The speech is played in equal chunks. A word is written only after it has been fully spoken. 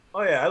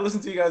Oh yeah, I listen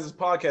to you guys'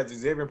 podcast,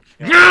 Xavier.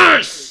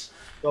 Yes!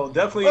 So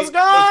definitely. Let's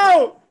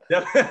go!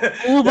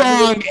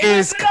 Ubong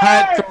is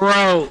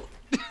cutthroat.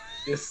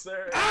 Yes,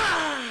 sir.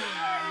 Yeah.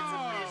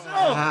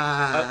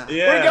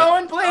 We're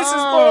going places,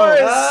 Oh.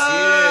 boys.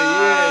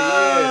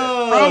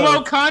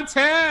 Promo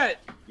content.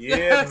 Yeah,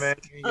 Yes. man.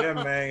 Yeah,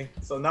 man.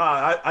 So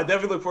I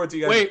definitely look forward to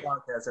you guys'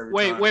 podcast every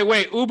time.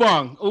 Wait.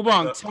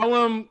 Ubong,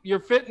 tell him your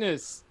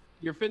fitness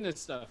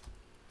stuff.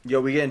 Yo,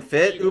 we getting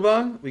fit,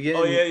 Ubong? We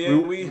getting? Oh yeah.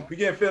 We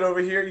getting fit over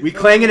here. We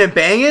clanging and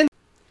banging?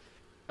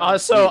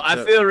 Also, I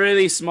feel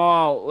really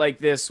small like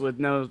this with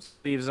no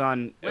sleeves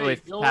on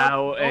with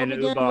Pao and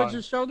With your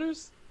Ubong.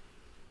 shoulders?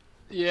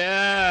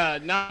 Yeah.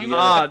 Nah, you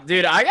Oh,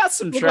 dude, I got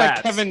some look traps.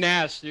 like Kevin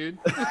Nash, dude.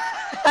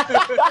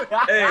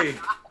 Hey,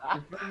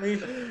 you feel me?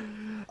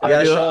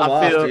 gotta show 'em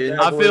off, dude.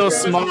 I feel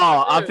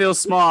small. I feel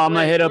small. I'm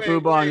gonna hit up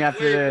Ubong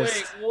after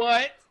this.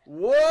 What?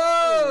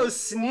 Whoa,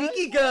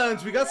 sneaky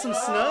guns. We got some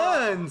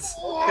snuns.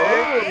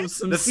 Okay.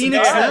 The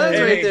Phoenix snuns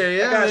right there,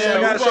 yeah. I gotta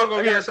show- Ubong over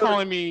I here gotta show-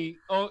 calling me.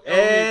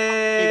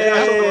 Hey.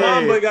 Gotta show the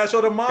Mamba. Gotta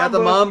show the Mamba. Got the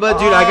Mamba,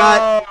 dude.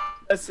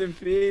 Rest in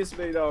peace,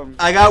 big dog.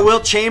 I got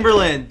Wilt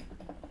Chamberlain.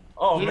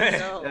 Oh man.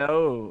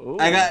 Oh,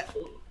 I got.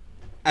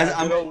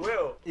 Good old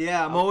Will.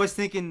 Yeah, I'm always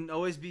thinking,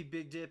 always be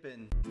big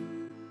dipping.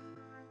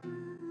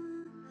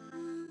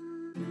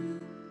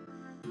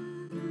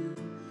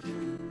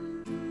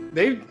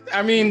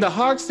 The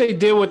Hawks, they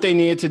did what they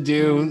needed to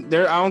do.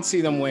 I don't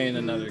see them winning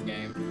another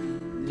game.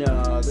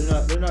 No,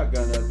 they're not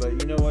gonna.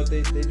 But you know what?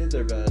 They did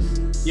their best.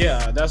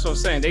 Yeah, that's what I'm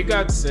saying. They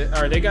got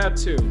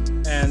two,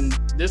 and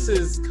this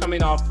is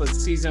coming off a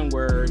season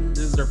where this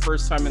is their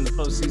first time in the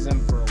postseason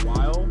for a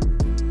while.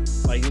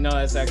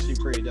 That's actually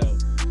pretty dope.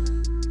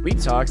 We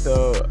talked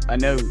though. I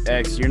know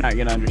X, you're not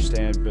gonna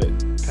understand, but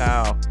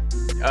Pal,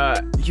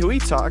 can we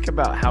talk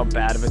about how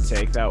bad of a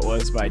take that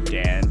was by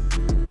Dan?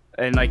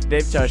 And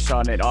they've touched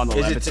on it on the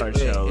Levitar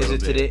show. Is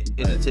it today?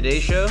 Is it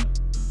today's show?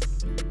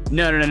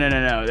 No.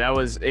 That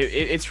was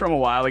it's from a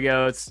while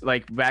ago. It's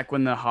back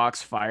when the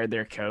Hawks fired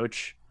their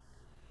coach.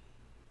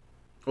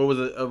 What was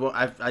it?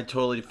 I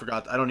totally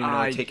forgot. I don't even know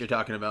what take you're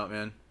talking about,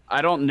 man.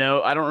 I don't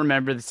know. I don't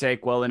remember the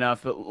take well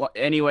enough. But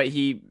anyway,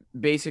 he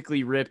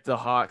basically ripped the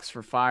Hawks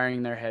for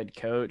firing their head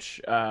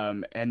coach.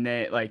 And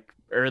then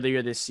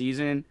earlier this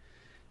season,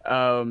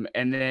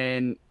 and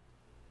then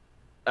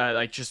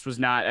just was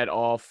not at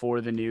all for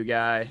the new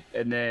guy.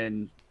 And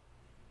then,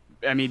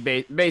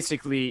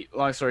 basically,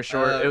 long story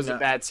short, it was a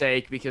bad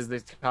take because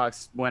the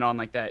Hawks went on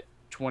that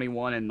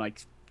 21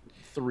 and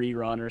 3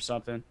 run or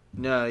something.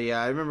 No,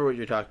 yeah, I remember what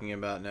you're talking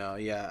about now.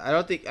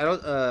 Yeah,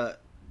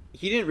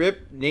 he didn't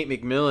rip Nate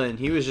McMillan.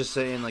 He was just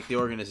saying the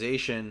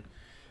organization.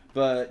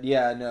 But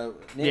yeah, no.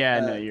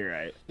 No, you're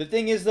right. The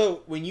thing is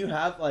though, when you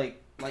have like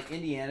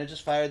Indiana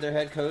just fired their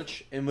head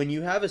coach, and when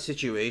you have a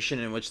situation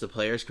in which the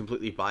players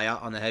completely buy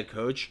out on the head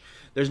coach,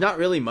 there's not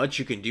really much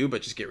you can do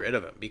but just get rid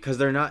of him because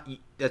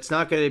that's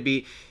not going to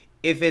be,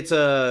 if it's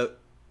a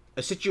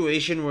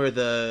situation where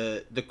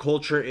the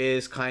culture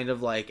is kind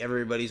of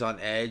everybody's on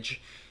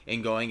edge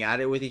and going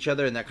at it with each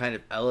other, and that kind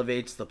of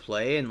elevates the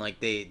play, and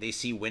they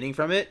see winning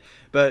from it.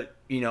 But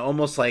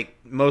almost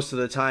most of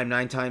the time,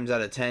 9 times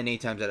out of 10, 8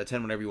 times out of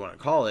 10, whatever you want to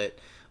call it,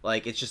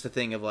 it's just a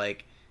thing of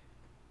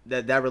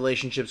that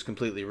relationship's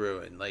completely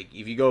ruined.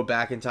 If you go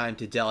back in time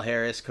to Del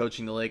Harris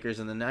coaching the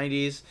Lakers in the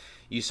 90s,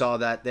 you saw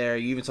that there.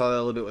 You even saw that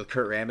a little bit with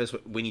Kurt Rambis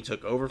when he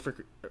took over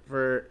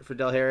for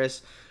Del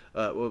Harris.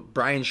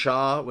 Brian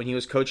Shaw, when he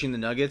was coaching the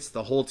Nuggets,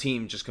 the whole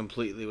team just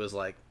completely was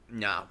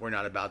nah, we're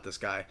not about this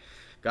guy.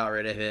 Got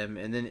rid of him.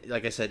 And then,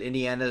 like I said,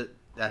 Indiana,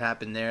 that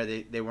happened there.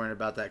 They weren't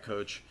about that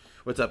coach.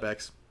 What's up,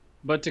 X?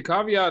 But to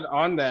caveat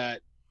on that,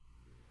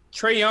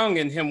 Trae Young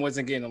and him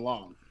wasn't getting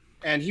along.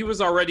 And he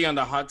was already on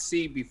the hot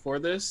seat before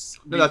this.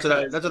 No, that's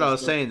what I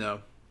was saying,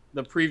 though.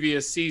 The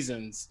previous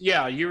seasons.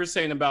 Yeah, you were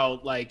saying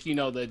about,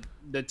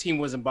 the team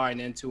wasn't buying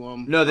into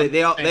him. No,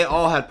 they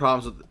all had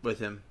problems with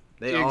him.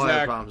 They all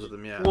had problems with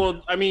him, yeah.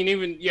 Well,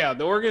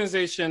 the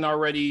organization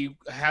already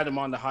had him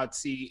on the hot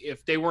seat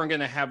if they weren't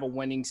going to have a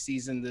winning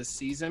season this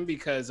season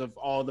because of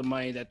all the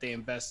money that they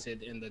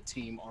invested in the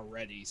team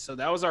already. So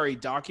that was already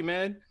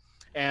documented,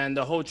 and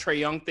the whole Trae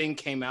Young thing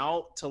came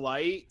out to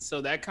light.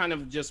 So that kind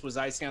of just was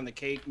icing on the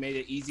cake, made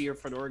it easier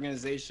for the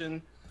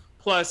organization.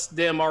 Plus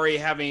them already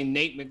having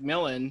Nate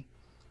McMillan,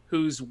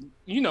 who's,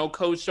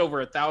 coached over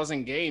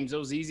 1,000 games. It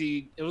was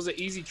easy. It was an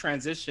easy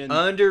transition.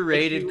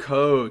 Underrated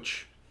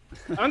coach.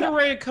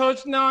 Underrated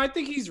coach? No, I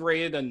think he's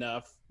rated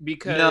enough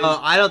because no,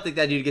 I don't think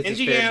that dude gets his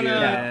fair due,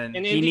 man.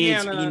 And he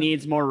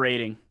needs more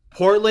rating.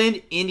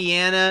 Portland,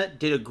 Indiana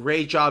did a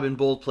great job in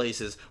both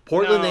places.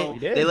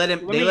 Portland, they let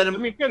him. Let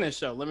me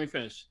finish though. Let me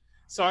finish.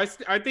 So I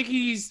think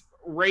he's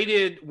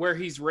rated where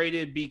he's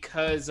rated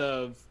because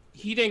of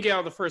he didn't get out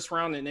of the first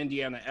round in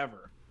Indiana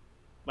ever.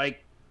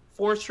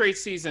 4 straight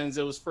seasons,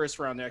 it was first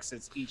round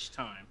exits each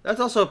time. That's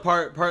also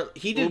part.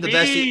 He did the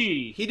best.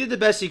 He did the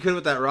best he could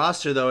with that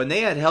roster, though, and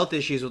they had health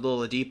issues with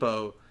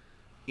Oladipo,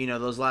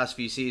 those last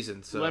few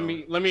seasons. So let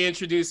me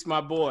introduce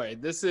my boy.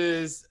 This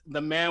is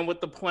the man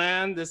with the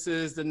plan. This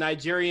is the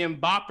Nigerian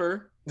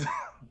bopper,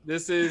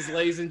 This is,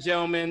 ladies and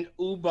gentlemen,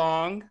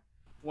 Ubong,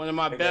 one of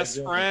my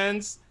best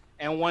friends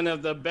and one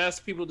of the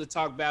best people to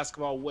talk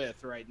basketball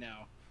with right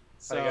now.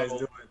 So, how you guys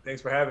doing?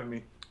 Thanks for having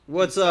me.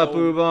 What's up,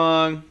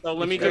 Ubong? So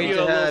let me give you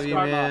a little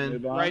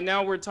start. Right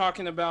now we're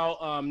talking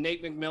about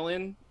Nate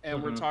McMillan,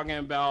 and we're talking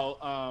about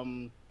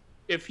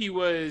if he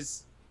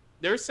was.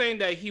 They're saying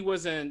that he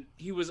was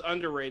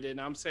underrated, and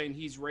I'm saying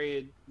he's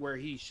rated where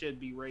he should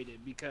be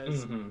rated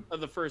because of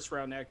the first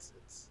round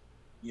exits.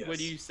 Yes. What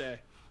do you say?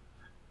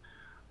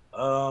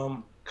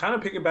 Kind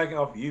of piggybacking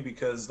off of you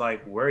because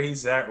like where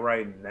he's at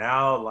right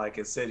now, like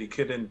I said, he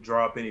couldn't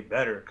draw up any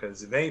better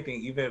because if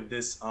anything, even if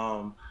this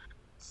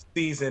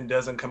season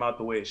doesn't come out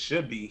the way it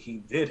should be,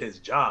 he did his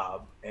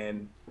job.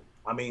 And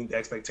I mean, the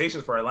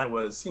expectations for Atlanta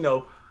was,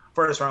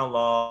 first round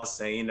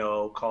loss and,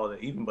 call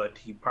it even, but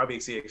he probably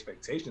exceeded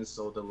expectations.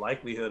 So the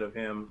likelihood of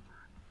him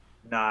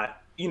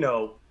not,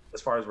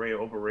 as far as rated,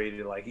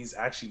 overrated, like he's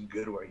actually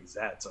good where he's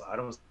at. So I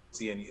don't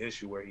see any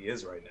issue where he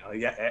is right now.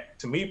 Yeah,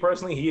 to me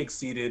personally, he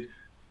exceeded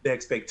the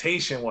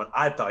expectation what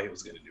I thought he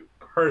was going to do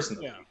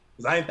personally.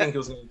 Because I didn't think he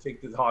was going to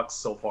take the Hawks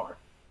so far.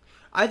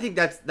 I think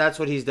that's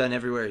what he's done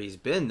everywhere he's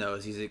been, though,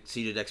 is he's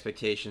exceeded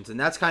expectations. And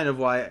that's kind of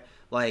why,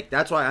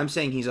 that's why I'm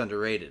saying he's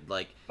underrated.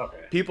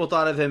 People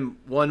thought of him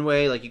one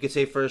way, like you could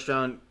say first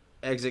round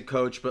exit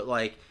coach, but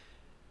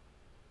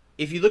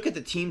if you look at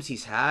the teams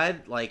he's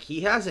had,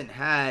 he hasn't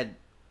had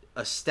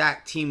a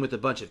stacked team with a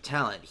bunch of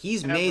talent.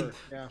 He's one of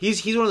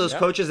those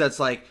coaches that's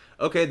like,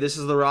 okay, this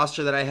is the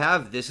roster that I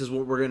have, this is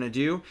what we're gonna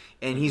do,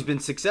 and he's been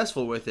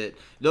successful with it.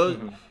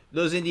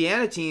 Those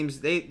Indiana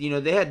teams, they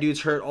had dudes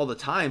hurt all the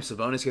time.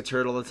 Sabonis gets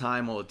hurt all the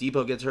time.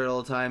 Oladipo gets hurt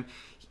all the time,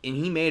 and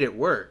he made it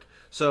work.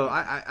 So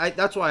I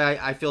that's why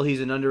I feel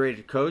he's an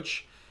underrated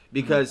coach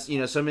because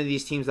some of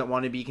these teams that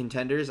want to be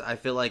contenders, I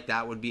feel like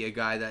that would be a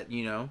guy that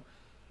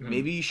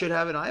maybe you should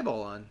have an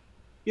eyeball on.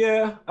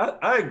 Yeah,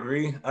 I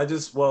agree.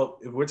 If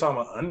we're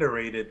talking about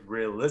underrated,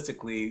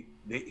 realistically,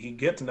 he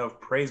gets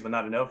enough praise, but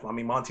not enough. I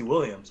mean, Monty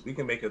Williams, we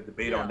can make a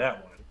debate on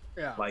that one.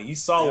 Yeah. You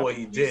saw what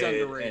he did,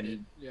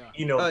 underrated.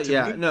 and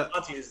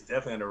Monty is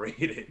definitely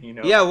underrated.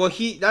 Yeah, well, if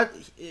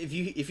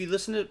you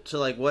listen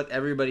to what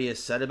everybody has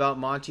said about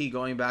Monty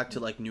going back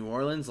to New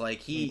Orleans,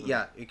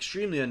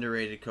 extremely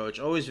underrated coach,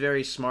 always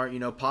very smart.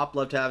 Pop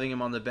loved having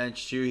him on the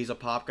bench too. He's a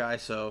Pop guy,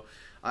 so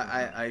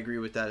I agree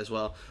with that as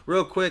well.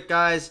 Real quick,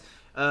 guys.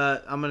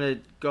 I'm going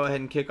to go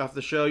ahead and kick off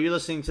the show. You're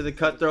listening to the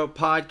Cutthroat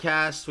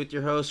Podcast with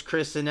your host,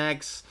 Chris and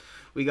X.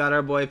 We got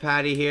our boy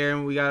Patty here,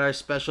 and we got our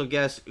special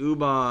guest,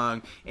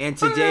 Ubong. And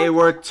today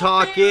we're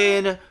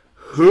talking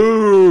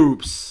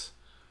hoops.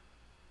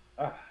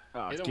 Come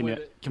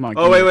on.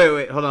 Oh,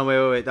 wait. Hold on.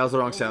 Wait. That was the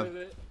wrong sound.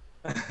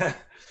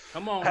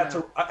 Come on.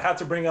 I had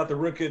to bring out the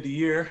Rookie of the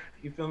Year.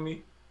 You feel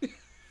me?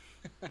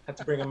 Had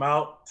to bring him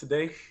out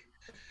today.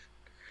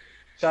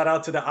 Shout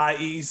out to the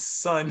IE's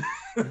son.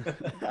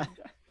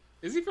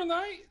 Is he from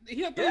the IE?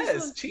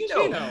 Yes,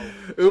 Chino.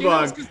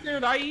 Ubong.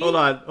 Considered IE? Hold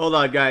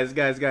on, guys,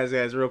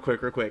 real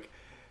quick.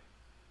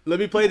 Let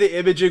me play the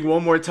imaging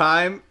one more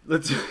time.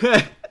 Let's,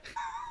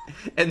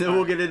 and then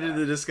we'll get into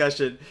the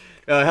discussion.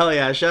 Hell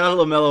yeah! Shout out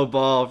LaMelo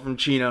Ball from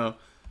Chino.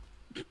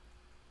 Is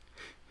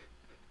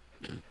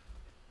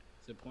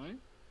it playing?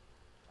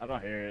 I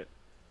don't hear it.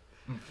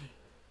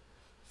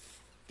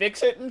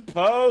 Fix it in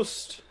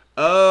post.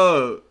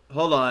 Oh,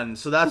 hold on.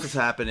 So that's what's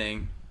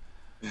happening.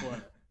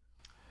 What?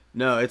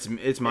 No, it's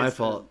my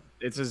fault.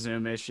 It's a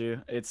Zoom issue.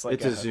 It's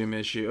a Zoom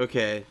issue.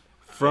 Okay.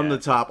 From the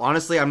top.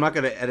 Honestly, I'm not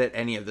going to edit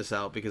any of this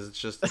out because it's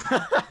just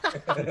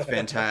it's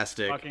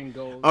fantastic. Fucking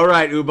gold. All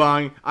right,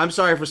 Ubong. I'm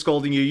sorry for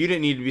scolding you. You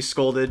didn't need to be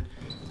scolded.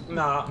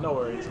 Nah, no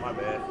worries. My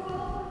bad.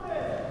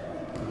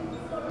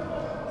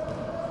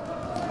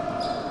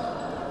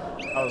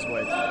 I was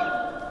waiting.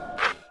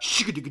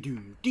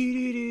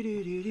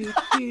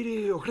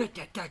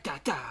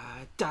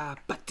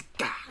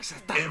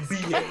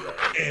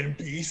 NBA,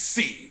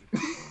 NBC.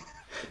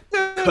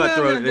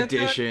 Cutthroat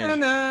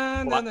edition.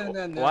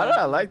 Why do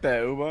I like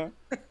that, Ubong?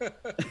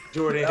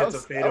 Jordan hits a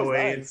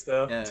fadeaway and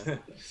stuff. Yeah.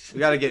 We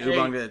got to get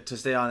Ubong to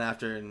stay on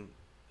after and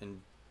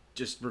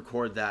just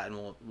record that, and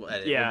we'll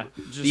edit. Yeah.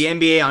 The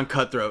NBA on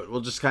Cutthroat.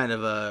 We'll just kind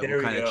of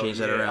change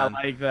that around.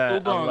 I like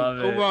that. Ubong, I love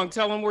it. Ubong,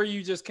 tell them where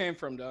you just came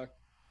from, dog.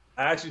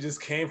 I actually just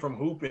came from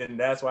hooping.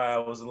 That's why I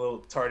was a little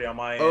tardy on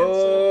my end.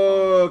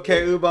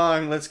 Okay,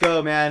 Ubong, let's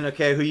go, man.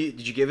 Okay,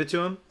 did you give it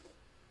to him?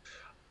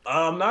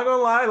 I'm not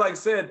gonna lie, like I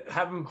said,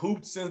 haven't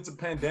hooped since the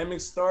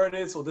pandemic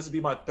started, so this will be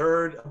my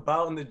third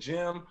bout in the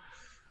gym.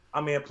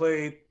 I mean, I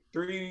played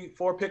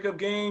 3-4 pickup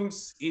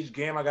games. Each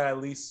game I got at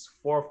least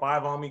 4 or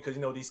 5 on me because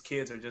these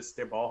kids are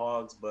they're ball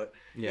hogs. But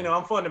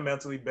I'm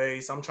fundamentally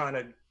based. I'm trying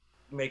to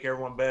make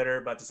everyone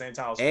better, but at the same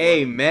time,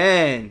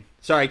 amen.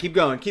 Sorry, keep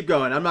going.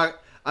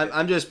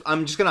 I'm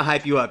just gonna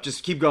hype you up.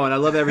 Just keep going. I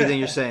love everything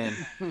you're saying.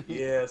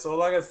 Yeah. So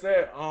like I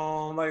said,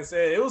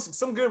 it was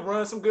some good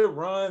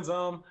runs.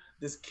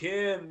 This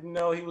kid, he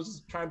was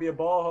just trying to be a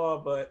ball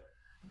hog, but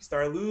he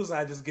started losing.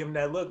 I just give him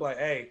that look like,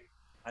 hey,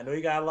 I know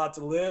you got a lot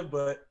to live,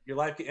 but your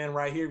life can end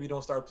right here if you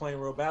don't start playing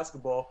real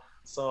basketball.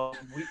 So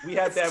we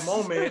had that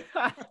moment.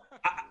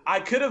 I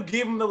could have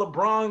given the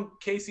LeBron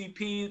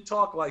KCP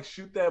talk, like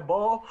shoot that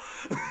ball,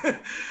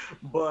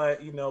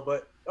 but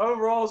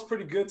overall it's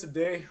pretty good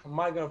today. I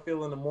might gonna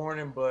feel in the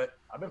morning, but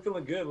I've been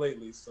feeling good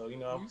lately. So I'm You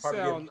probably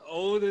sound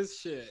old as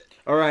shit.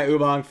 All right,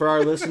 Ubong, for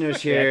our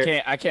listeners Yeah,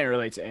 here. I can't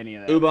relate to any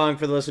of that. Ubong,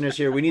 for the listeners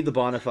here, we need the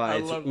bona I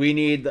fides. love We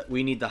need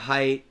the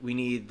height. We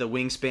need the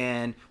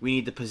wingspan. We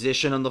need the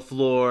position on the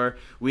floor.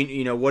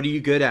 What are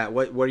you good at?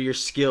 What are your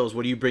skills?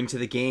 What do you bring to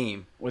the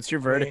game? What's your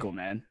vertical,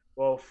 man?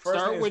 well.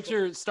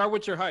 Start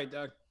with your height,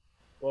 Doug.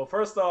 Well,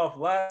 first off,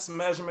 last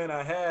measurement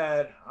I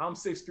had, I'm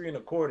 6'3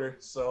 1/4,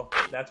 so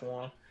that's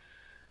one.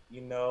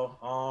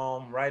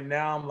 Right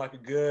now I'm like a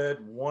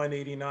good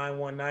 189,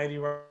 190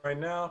 right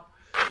now.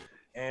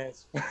 And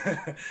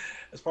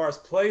as far as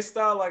play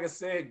style, like I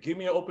said, give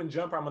me an open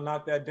jumper, I'm gonna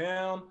knock that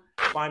down.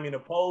 Find me in the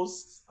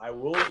post, I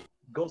will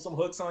go some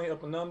hooks on you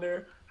up and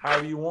under,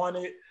 however you want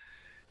it.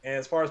 And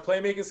as far as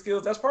playmaking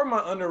skills, that's probably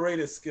my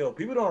underrated skill.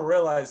 People don't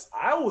realize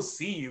I will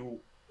see you.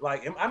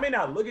 Like, I may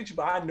not look at you,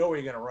 but I know where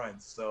you're gonna run.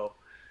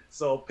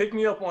 So pick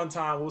me up one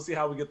time. We'll see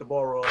how we get the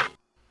ball rolling.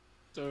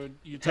 So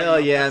you Hell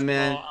yeah,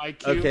 man.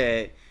 IQ?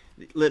 Okay,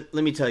 let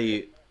me tell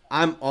you,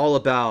 I'm all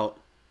about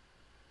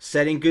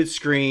setting good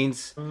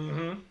screens,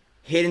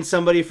 hitting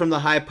somebody from the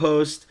high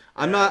post.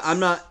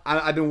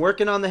 I've been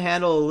working on the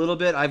handle a little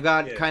bit. I've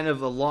got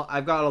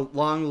I've got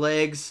long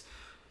legs,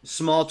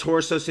 small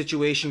torso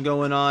situation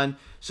going on.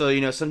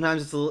 So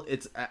sometimes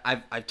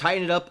I've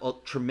tightened it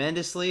up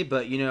tremendously,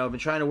 but I've been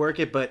trying to work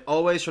it, but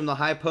always from the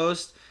high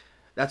post.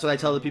 That's what I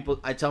tell the people.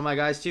 I tell my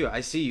guys too.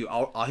 I see you.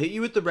 I'll hit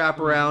you with the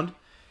wraparound,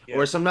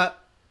 or some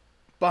not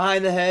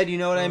behind the head. You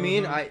know what I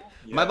mean?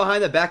 My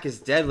behind the back is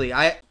deadly.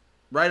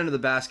 Right under the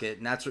basket,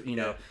 and that's what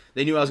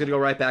They knew I was gonna go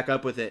right back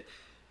up with it.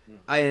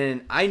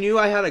 I knew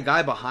I had a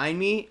guy behind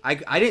me.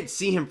 I didn't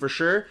see him for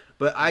sure,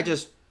 but I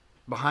just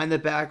behind the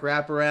back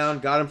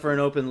wraparound, got him for an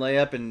open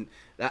layup, and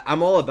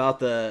I'm all about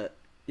the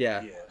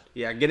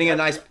getting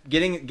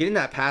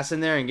that pass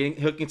in there and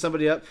hooking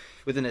somebody up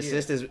with an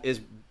assist is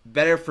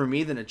better for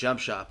me than a jump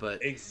shot.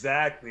 But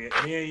exactly,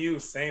 me and you,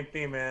 same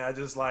thing, man.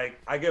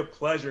 I get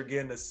pleasure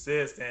getting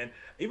assists, and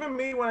even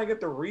me when I get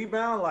the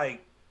rebound,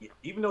 like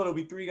even though there'll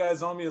be three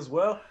guys on me as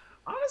well.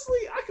 Honestly,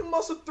 I can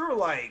muscle through.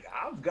 Like,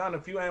 I've gotten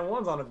a few and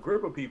ones on a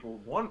grip of people.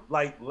 One,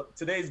 like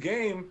today's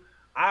game,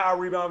 I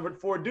rebounded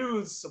with 4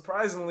 dudes.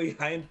 Surprisingly,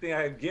 I didn't think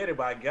I'd get it,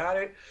 but I got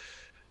it.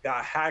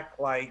 Got hacked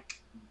like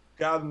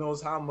God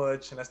knows how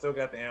much, and I still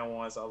got the and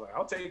one. So I was like,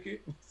 I'll take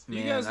it. Do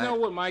you guys know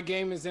what my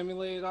game is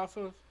emulated off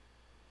of?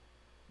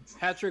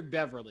 Patrick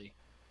Beverly.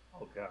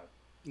 Oh God.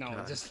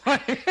 No, just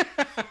like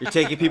you're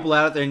taking people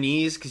out at their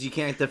knees because you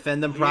can't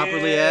defend them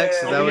properly. X,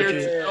 is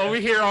that over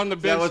here on the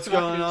bench? What's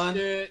going on?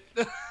 Shit.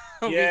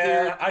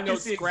 I can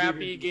see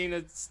Scrappy gain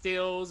of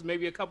steals,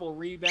 maybe a couple of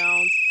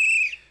rebounds.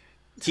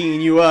 Teeing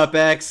you up,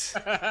 X.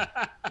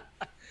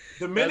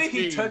 The minute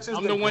he touches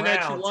I'm the one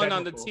that you want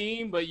on the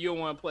team, but you don't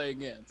want to play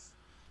against.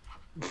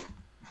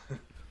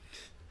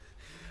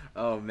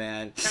 Oh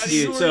man,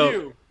 Dude, so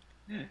you?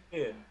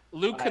 Yeah.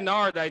 Luke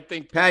Kennard, I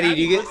think. Patty,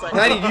 do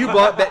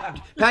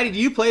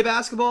you play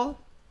basketball?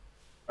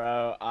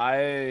 Bro, all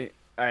right.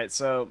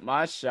 So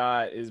my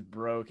shot is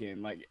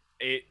broken. Like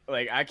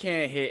I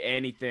can't hit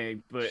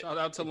anything. But shout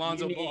out to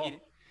Lonzo Ball.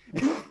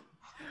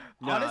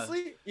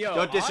 Honestly,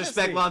 don't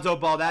disrespect Lonzo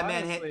Ball. That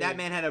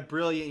man had a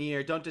brilliant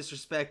year. Don't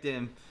disrespect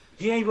him.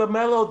 He ain't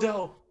LaMelo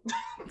though.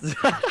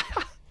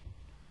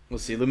 We'll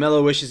see.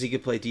 LaMelo wishes he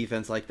could play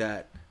defense like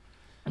that.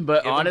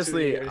 But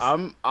honestly,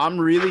 I'm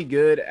really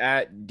good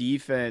at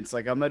defense.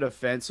 Like I'm a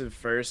defensive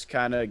first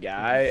kind of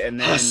guy, and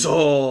then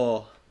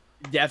hustle.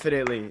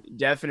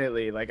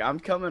 Definitely. Like I'm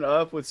coming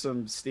up with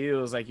some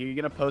steals. Like you're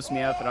gonna post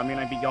me up, and I'm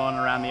gonna be going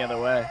around the other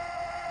way.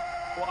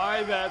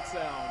 Why that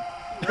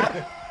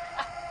sound?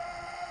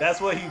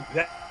 That's what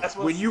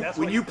when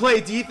you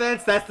play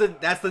defense.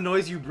 That's the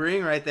noise you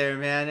bring right there,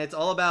 man. It's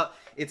all about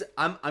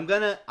I'm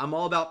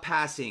all about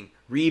passing,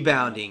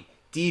 rebounding,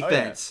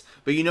 defense. Oh,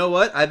 yeah. But you know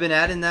what? I've been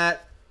adding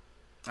that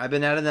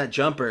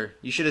jumper.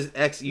 You should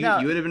have you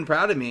would have been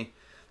proud of me.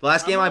 The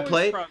last game I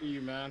played. Proud of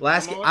you, man.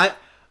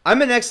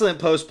 I'm an excellent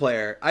post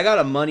player. I got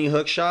a money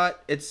hook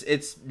shot.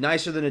 It's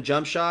nicer than a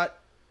jump shot.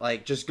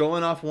 Like just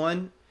going off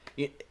one,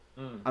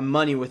 I'm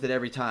money with it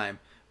every time.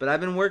 But I've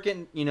been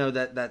working,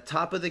 that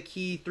top of the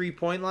key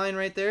 3-point line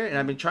right there, and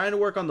I've been trying to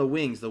work on the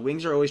wings. The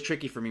wings are always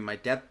tricky for me. My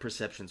depth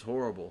perception's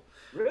horrible.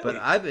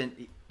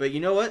 Really? But you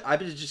know what? I've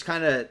been just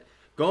kind of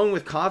going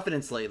with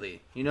confidence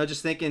lately.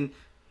 Just thinking,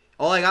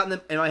 all I got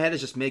in my head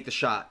is just make the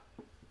shot.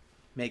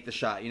 Make the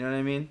shot. You know what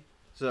I mean?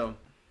 So,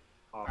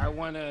 I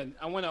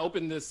wanna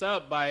open this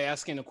up by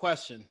asking a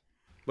question.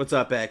 What's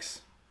up,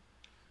 X?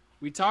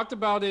 We talked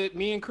about it.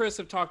 Me and Chris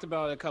have talked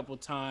about it a couple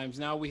times.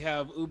 Now we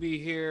have Ubi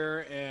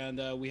here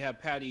and we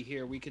have Patty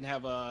here. We can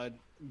have a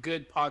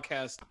good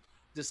podcast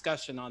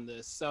discussion on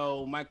this.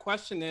 So my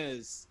question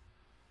is,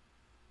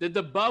 did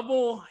the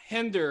bubble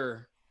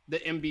hinder the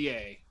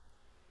NBA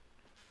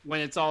when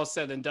it's all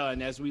said and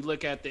done? As we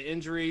look at the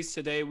injuries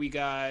today, we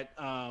got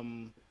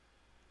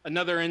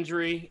another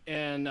injury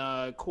in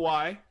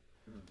Kawhi.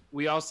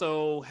 We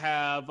also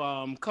have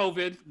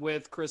COVID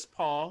with Chris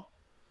Paul.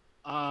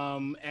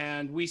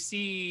 And we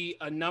see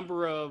a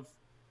number of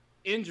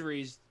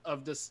injuries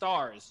of the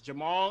stars.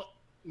 Jamal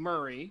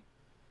Murray.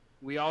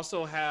 We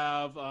also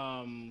have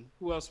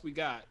who else we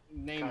got?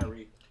 Name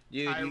Kyrie.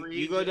 Dude, Kyrie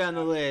you go just down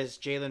the got-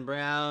 list. Jaylen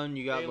Brown,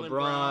 you got Jaylen LeBron,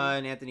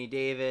 Brown. Anthony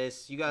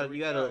Davis. You There got we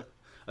you got go.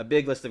 a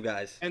big list of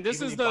guys. And this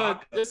Even is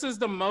Ibaka.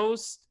 the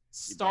most too.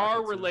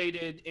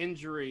 star-related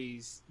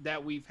injuries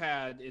that we've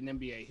had in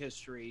NBA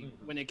history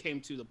when it came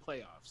to the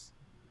playoffs.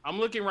 I'm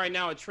looking right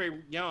now at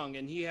Trae Young,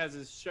 and he has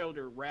his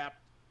shoulder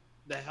wrapped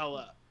the hell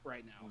up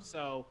right now.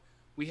 So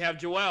we have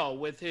Joel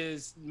with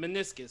his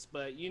meniscus,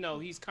 but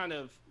he's kind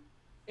of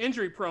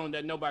injury-prone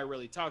that nobody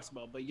really talks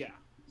about. But yeah,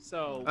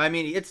 so I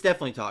mean, it's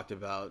definitely talked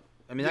about.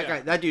 I mean,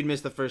 Yeah. that dude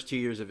missed the first 2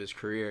 years of his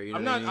career. You know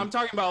I'm what not. I mean? I'm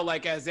talking about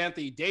like as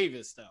Anthony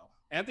Davis though.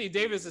 Anthony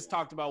Davis is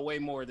talked about way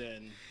more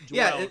than Joel.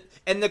 Yeah,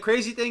 and the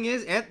crazy thing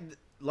is,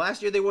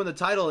 last year they won the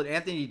title, and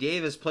Anthony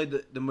Davis played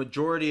the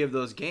majority of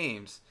those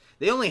games.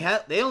 They only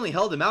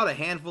held him out a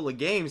handful of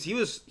games. He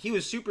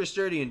was super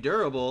sturdy and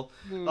durable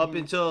up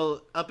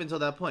until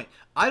that point.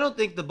 I don't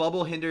think the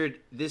bubble hindered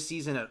this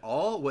season at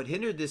all. What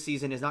hindered this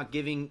season is not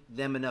giving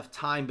them enough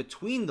time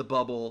between the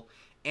bubble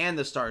and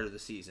the start of the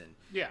season.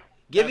 Yeah,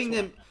 Giving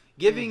that's them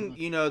giving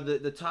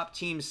the top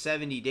teams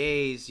 70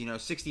 days,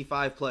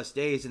 65 plus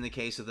days in the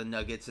case of the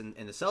Nuggets and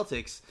the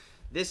Celtics.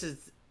 This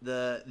is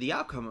the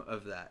outcome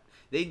of that.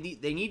 They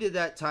needed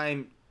that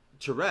time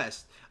to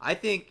rest. I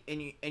think,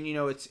 and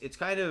it's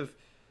kind of,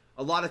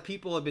 a lot of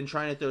people have been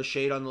trying to throw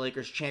shade on the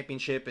Lakers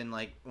championship and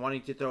like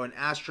wanting to throw an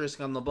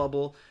asterisk on the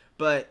bubble,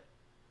 but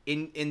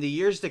in the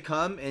years to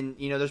come, and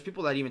there's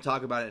people that even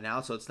talk about it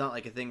now, so it's not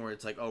like a thing where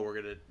it's like, oh,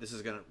 we're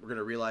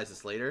gonna realize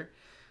this later.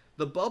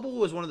 The bubble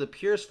was one of the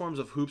purest forms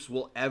of hoops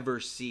we'll ever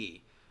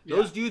see.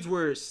 Those dudes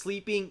were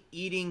sleeping,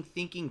 eating,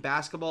 thinking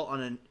basketball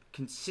on a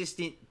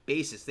consistent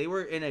basis. They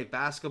were in a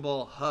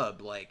basketball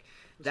hub. Like,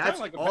 that's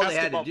like a all they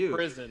had to basketball do.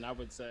 prison, I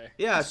would say.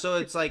 Yeah, so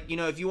it's like,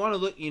 if you want to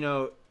look,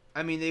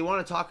 they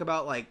want to talk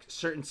about like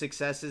certain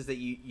successes that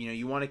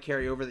you want to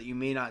carry over that you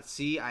may not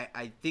see.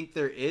 I think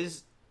there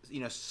is,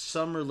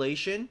 some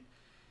relation,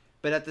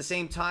 but at the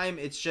same time,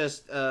 it's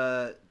just,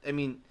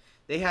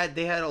 they had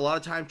a lot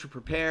of time to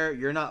prepare.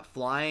 You're not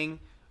flying,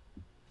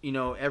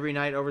 every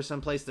night over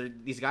someplace.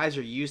 These guys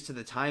are used to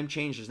the time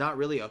change. There's not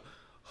really a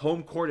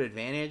home court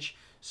advantage.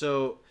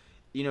 So,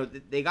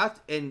 they got,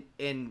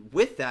 and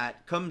with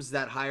that comes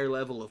that higher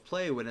level of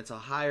play when it's a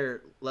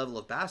higher level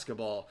of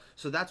basketball.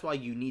 So that's why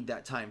you need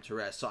that time to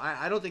rest. So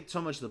I don't think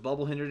so much the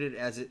bubble hindered it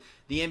as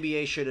the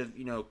NBA should have,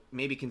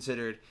 maybe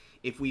considered,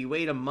 if we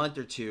wait a month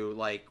or two,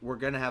 like, we're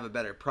going to have a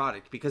better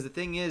product. Because the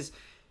thing is,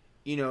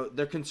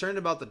 they're concerned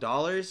about the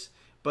dollars,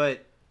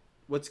 but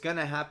what's going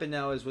to happen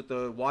now is with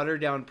the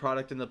watered down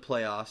product in the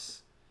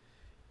playoffs,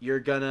 you're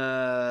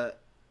not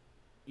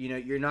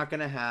going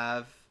to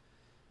have,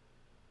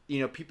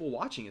 people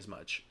watching as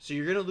much. So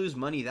you're going to lose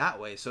money that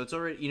way. So it's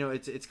already,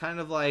 it's kind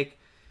of like,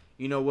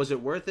 was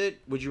it worth it?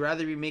 Would you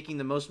rather be making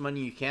the most money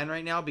you can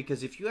right now?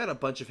 Because if you had a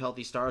bunch of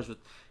healthy stars with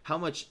how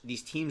much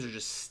these teams are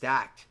just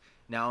stacked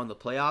now in the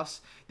playoffs,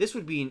 this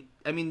would be,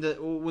 when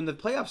the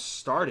playoffs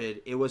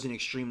started, it was an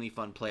extremely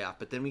fun playoff,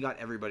 but then we got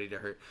everybody to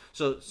hurt.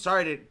 So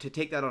sorry to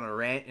take that on a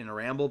rant and a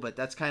ramble, but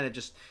that's kind of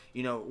just,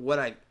 what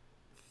I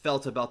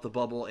felt about the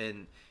bubble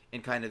and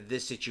kind of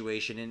this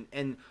situation.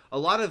 And a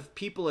lot of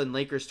people in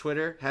Lakers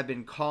Twitter have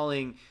been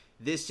calling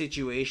this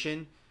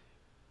situation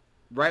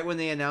right when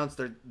they announced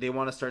they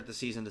want to start the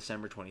season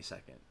December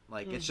 22nd.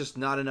 Like, it's just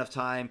not enough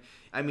time.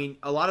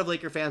 A lot of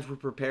Laker fans were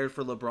prepared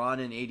for LeBron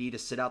and AD to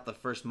sit out the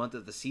first month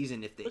of the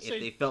season if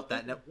they felt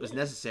that was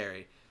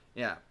necessary.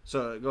 Yeah.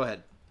 So go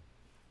ahead.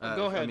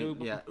 Go ahead,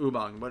 Ubong. Yeah,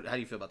 Ubong. How do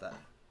you feel about that?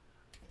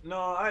 No,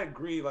 I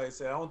agree. Like I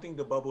said, I don't think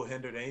the bubble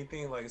hindered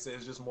anything. Like I said,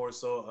 it's just more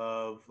so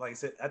of, like I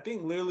said, I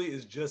think literally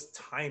it's just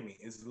timing.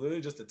 It's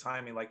literally just the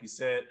timing, like you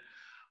said,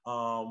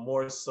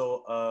 more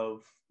so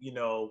of,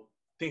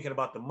 thinking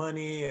about the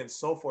money and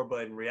so forth.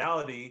 But in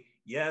reality,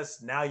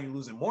 yes, now you're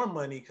losing more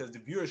money because the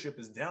viewership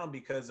is down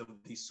because of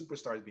these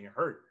superstars being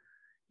hurt.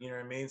 You know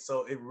what I mean?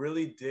 So it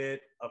really did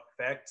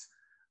affect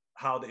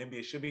how the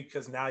NBA should be,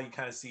 because now you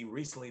kind of see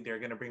recently they're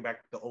going to bring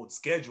back the old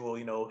schedule,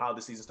 how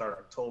the season started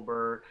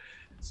October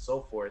and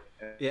so forth.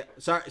 Yeah,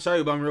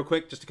 sorry, Bum, real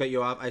quick, just to cut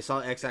you off. I saw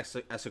X ask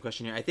a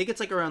question here. I think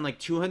it's like around like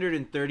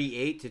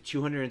 238 to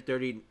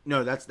 230.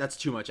 No, that's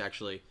too much,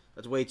 actually.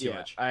 That's way too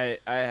much. I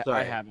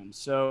have him.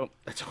 So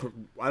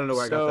I don't know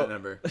where I got that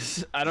number.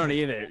 I don't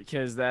either,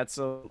 because that's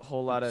a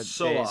whole lot of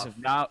days off. of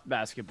not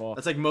basketball.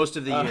 That's like most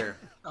of the year.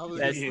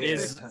 That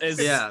is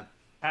Yeah.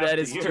 that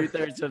is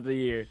 2/3 of the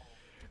year.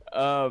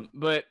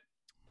 But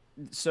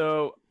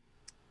so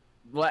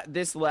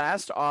this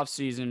last off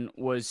season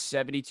was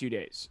 72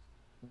 days.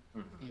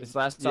 This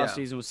last off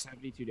season was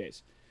 72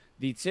 days.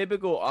 The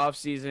typical off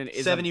season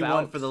is 71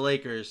 about, for the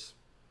Lakers.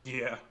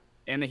 Yeah.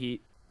 and the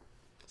Heat.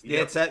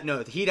 Yeah,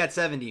 the Heat at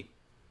 70.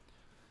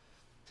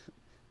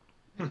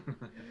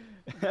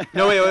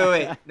 No,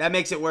 wait. That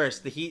makes it worse.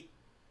 The Heat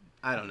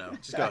I don't know.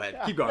 Just go ahead.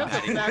 Keep going,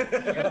 You have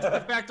Patty.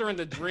 to factor in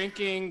the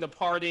drinking, the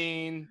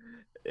partying.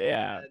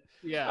 Yeah.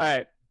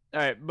 Yeah. All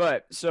right.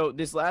 But so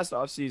this last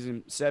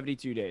offseason,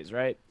 72 days,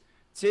 right?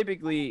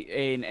 Typically,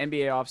 an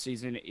NBA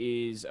offseason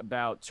is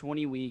about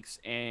 20 weeks,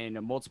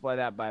 and multiply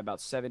that by about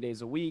 7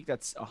 days a week.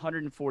 That's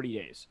 140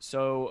 days.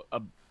 So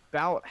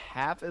about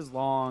half as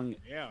long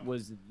Yeah.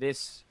 was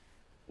this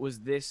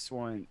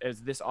one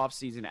as this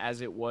offseason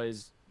as it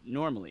was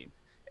normally.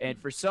 And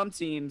for some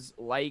teams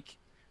like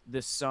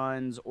the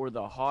Suns or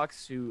the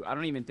Hawks, who I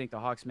don't even think the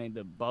Hawks made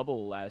the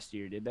bubble last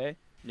year, did they?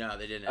 No,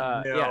 they didn't.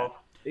 Yeah. No.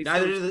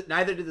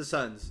 Neither did the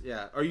Suns.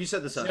 Yeah, or you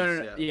said the Suns.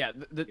 No. Yeah,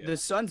 the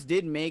Suns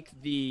did make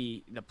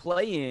the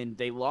play-in.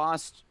 They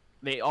lost.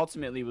 They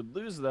ultimately would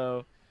lose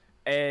though,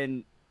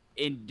 and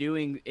in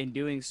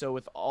doing so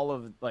with all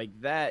of like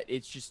that,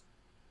 it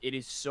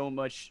is so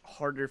much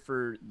harder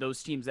for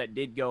those teams that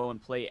did go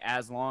and play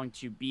as long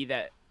to be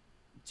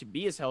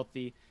as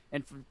healthy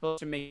and for folks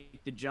to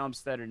make the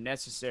jumps that are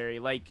necessary.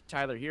 Like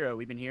Tyler Hero,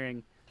 we've been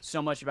hearing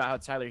so much about how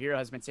Tyler Hero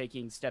has been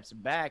taking steps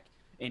back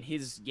in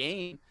his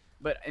game.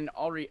 But in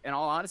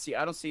all honesty,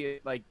 I don't see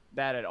it like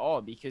that at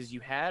all, because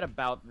you had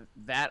about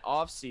that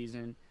off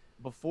season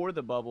before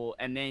the bubble,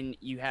 and then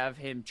you have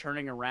him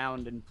turning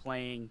around and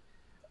playing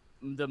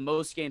the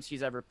most games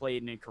he's ever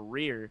played in a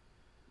career,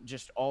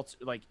 just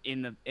like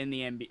in the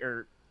NBA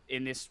or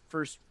in this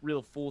first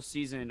real full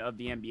season of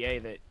the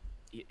NBA that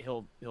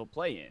he'll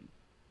play in.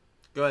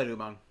 Go ahead,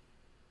 Umang.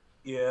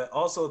 Yeah.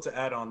 Also, to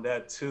add on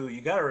that too, you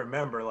got to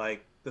remember,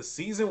 like, the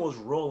season was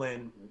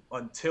rolling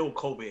until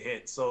COVID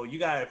hit. So you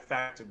got to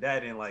factor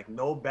that in, like,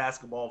 no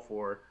basketball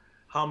for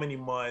how many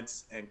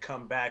months and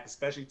come back,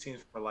 especially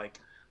teams for like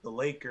the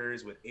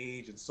Lakers with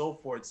age and so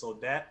forth. So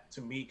that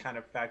to me kind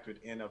of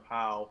factored in of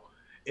how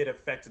it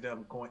affected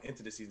them going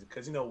into the season.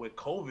 Because, with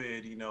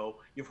COVID,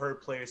 you've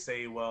heard players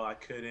say, well, I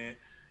couldn't,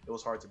 it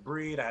was hard to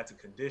breathe. I had to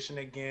condition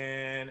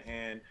again.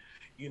 And,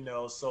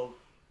 so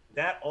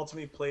that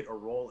ultimately played a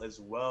role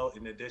as well,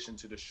 in addition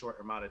to the short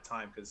amount of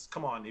time. Because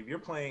come on, if you're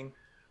playing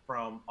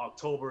from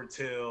October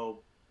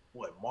till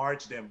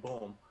March, then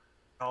boom,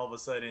 all of a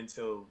sudden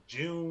till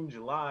June,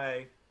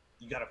 July,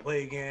 you got to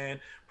play again,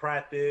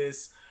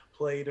 practice,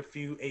 played a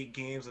few 8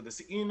 games of the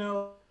season.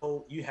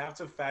 You have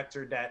to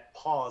factor that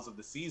pause of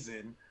the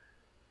season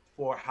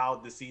for how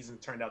the season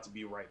turned out to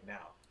be right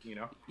now.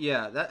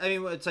 Yeah,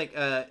 it's like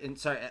and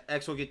sorry,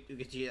 X will get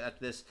to you after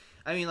this.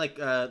 I mean, like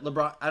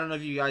LeBron. I don't know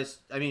if you guys.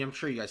 I mean, I'm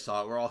sure you guys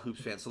saw it. We're all hoops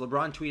fans. So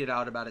LeBron tweeted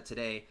out about it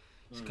today.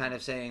 He's kind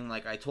of saying,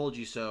 like, I told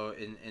you so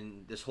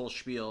in this whole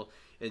spiel,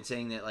 and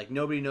saying that, like,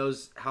 nobody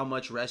knows how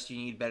much rest you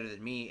need better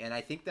than me. And I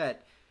think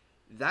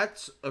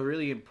that's a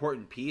really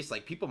important piece.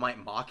 Like, people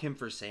might mock him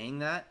for saying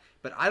that,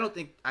 but I don't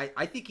think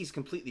I think he's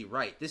completely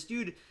right. This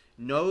dude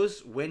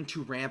knows when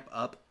to ramp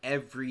up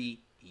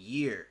every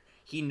year.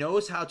 He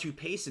knows how to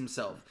pace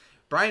himself.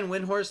 Brian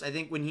Windhorst, I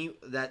think when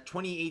that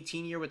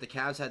 2018 year with the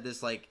Cavs had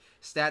this, like,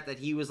 stat that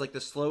he was, like, the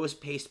slowest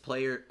paced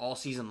player all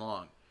season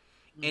long.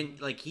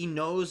 And, like, he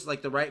knows,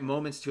 like, the right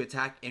moments to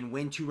attack and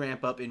when to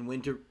ramp up and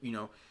when to,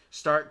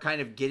 start kind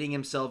of getting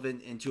himself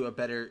into a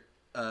better,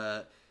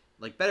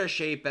 better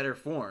shape, better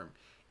form.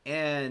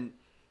 And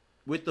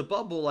with the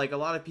bubble, like, a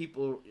lot of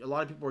people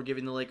were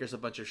giving the Lakers a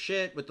bunch of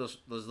shit with those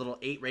little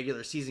 8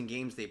 regular season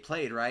games they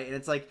played, right? And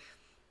it's like,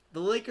 the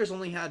Lakers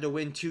only had to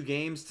win 2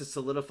 games to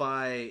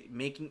solidify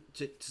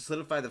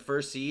the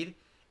first seed,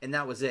 and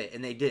that was it.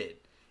 And they did.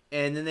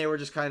 And then they were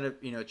just kind of,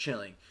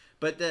 chilling.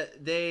 But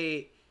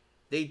they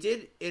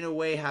did, in a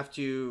way, have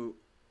to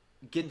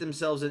get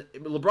themselves in.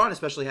 LeBron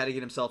especially had to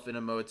get himself in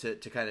a mode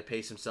to kind of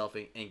pace himself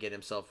and get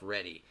himself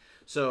ready.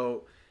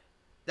 So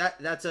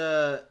that's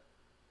a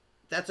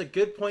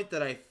good point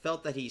that I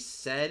felt that he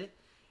said,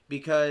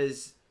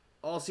 because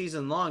all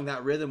season long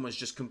that rhythm was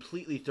just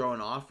completely thrown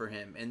off for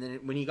him. And then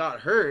when he got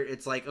hurt,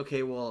 it's like,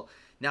 okay, well,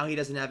 now he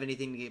doesn't have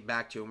anything to get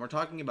back to. And we're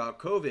talking about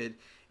COVID,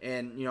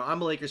 and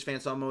I'm a Lakers fan,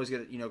 so I'm always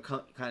gonna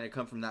kind of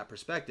come from that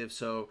perspective.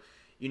 So,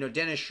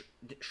 Dennis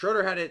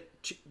Schroeder had it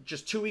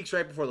just 2 weeks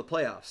right before the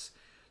playoffs.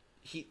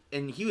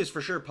 He was for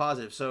sure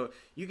positive, so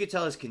you could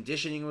tell his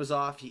conditioning was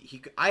off.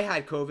 I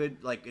had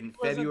COVID like in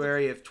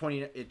February of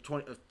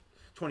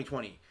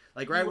 2020,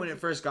 like right when it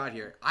first got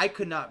here. I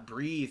could not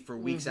breathe for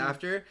weeks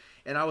after,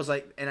 and I was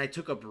like, and I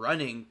took up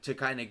running to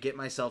kind of get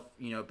myself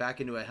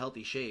back into a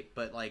healthy shape.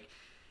 But like,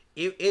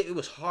 it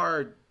was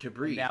hard to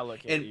breathe. Now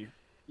look at you.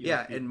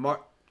 And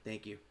Mark,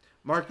 thank you,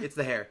 Mark. It's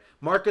the hair.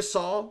 Marc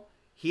Gasol.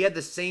 He had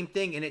the same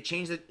thing, and it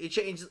changed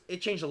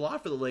a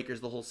lot for the Lakers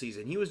the whole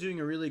season. He was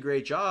doing a really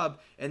great job,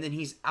 and then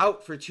he's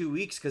out for 2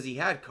 weeks because he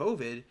had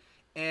COVID,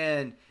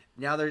 and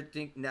now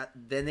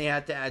then they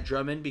had to add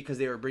Drummond because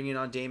they were bringing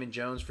on Damon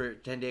Jones for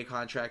 10-day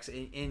contracts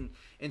and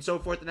so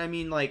forth. And I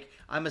mean, like,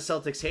 I'm a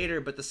Celtics hater,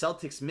 but the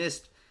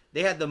Celtics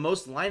they had the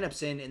most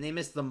lineups in, and they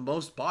missed the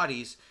most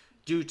bodies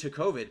due to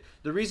COVID.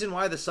 The reason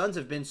why the Suns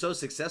have been so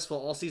successful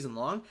all season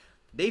long,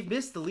 they've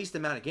missed the least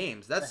amount of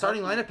games. That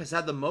starting lineup has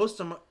had the most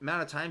amount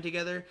of time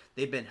together.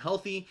 They've been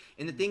healthy.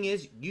 And the thing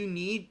is, you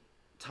need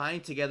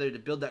tying together to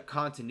build that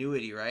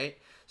continuity, right?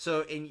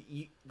 So,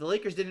 the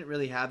Lakers didn't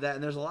really have that,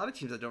 and there's a lot of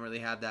teams that don't really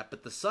have that,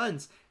 but the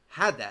Suns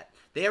had that.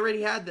 They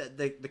already had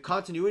the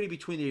continuity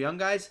between the young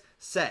guys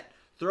set.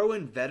 Throw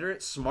in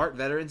smart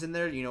veterans in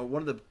there,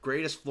 one of the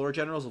greatest floor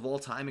generals of all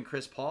time in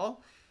Chris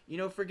Paul,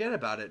 forget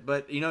about it.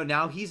 But,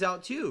 now he's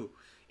out too.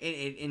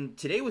 And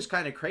today was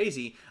kind of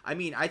crazy. I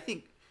mean, I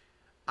think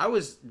I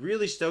was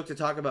really stoked to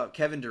talk about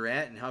Kevin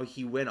Durant and how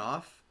he went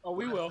off. Oh,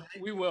 we will.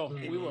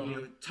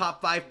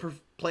 Top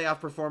 5 playoff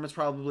performance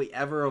probably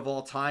ever of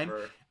all time.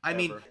 I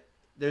mean,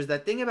 there's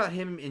that thing about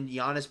him and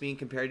Giannis being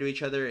compared to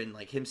each other, and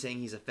like him saying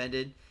he's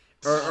offended.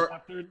 Not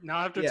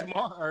after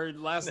tomorrow or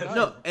last night.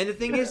 No, and the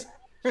thing is,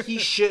 he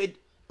should,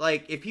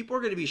 like, if people are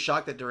going to be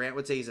shocked that Durant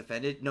would say he's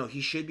offended, no,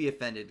 he should be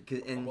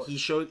offended, and he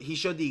showed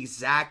the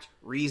exact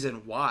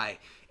reason why.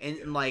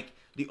 And like,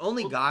 the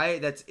only guy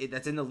that's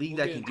in the league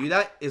that can do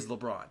that is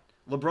LeBron.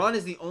 LeBron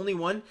is the only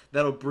one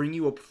that'll bring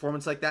you a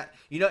performance like that.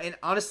 And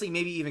honestly,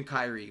 maybe even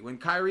Kyrie. When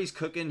Kyrie's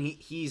cooking,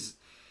 he's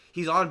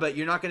on, but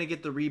you're not going to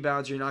get the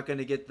rebounds. You're not going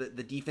to get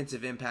the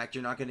defensive impact.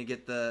 You're not going to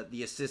get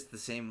the assist the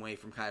same way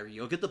from Kyrie.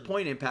 You'll get the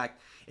point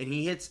impact, and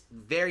he hits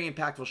very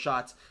impactful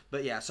shots.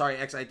 But yeah, sorry,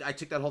 X, I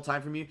took that whole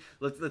time from you.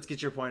 Let's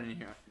get your point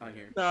on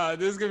here.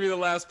 This is going to be the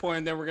last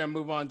point, then we're going to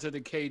move on to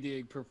the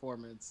KD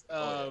performance.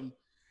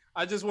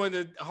 I just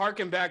wanted to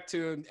harken back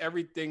to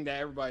everything that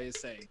everybody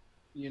is saying,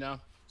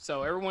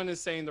 So everyone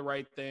is saying the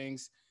right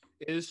things.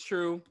 It is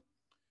true.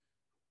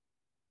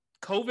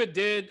 COVID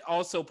did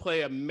also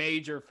play a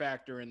major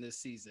factor in this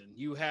season.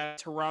 You had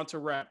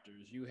Toronto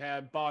Raptors. You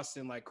had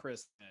Boston, like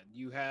Chris said.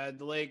 You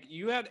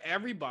had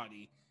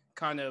everybody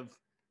kind of.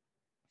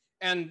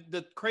 And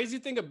the crazy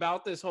thing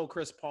about this whole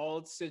Chris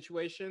Paul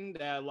situation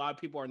that a lot of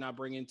people are not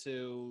bringing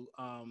to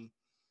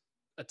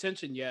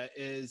attention yet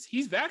is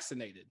he's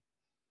vaccinated.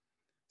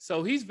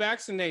 So he's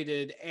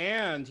vaccinated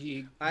and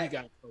he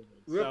got COVID.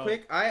 Real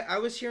quick, I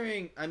was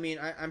hearing,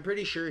 I'm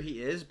pretty sure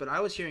he is, but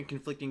I was hearing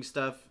conflicting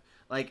stuff.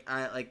 Like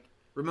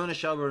Ramona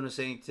Shelburne was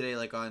saying today,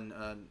 like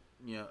on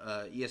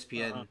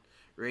ESPN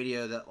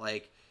radio, that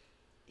like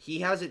he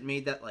hasn't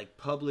made that like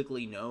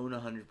publicly known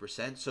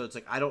 100%. So it's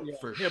like I don't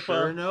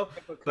sure know,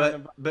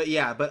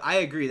 but I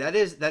agree that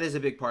is a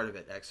big part of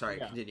it. Sorry,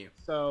 continue.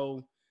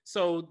 So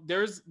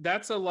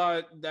that's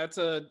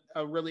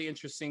a really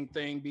interesting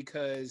thing,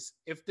 because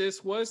if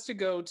this was to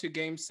go to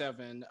Game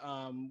 7,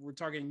 we're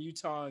talking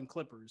Utah and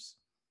Clippers.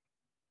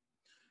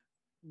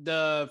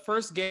 The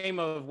first game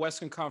of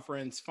Western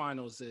Conference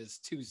Finals is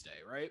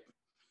Tuesday, right?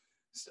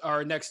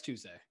 Or next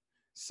Tuesday.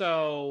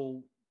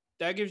 So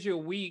that gives you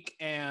a week,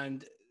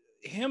 and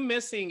him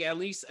missing at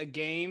least a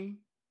game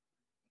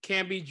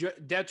can be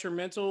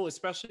detrimental,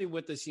 especially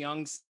with this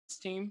young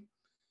team.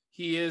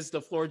 He is the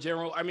floor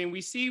general. I mean,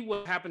 we see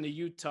what happened to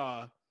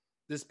Utah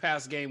this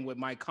past game with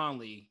Mike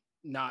Conley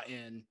not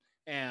in,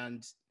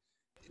 and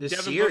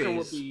Devin Booker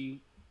will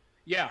be.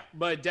 Yeah,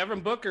 but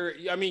Devin Booker,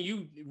 I mean,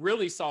 you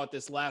really saw it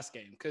this last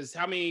game, because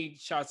how many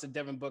shots did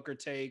Devin Booker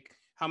take?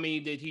 How many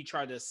did he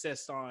try to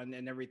assist on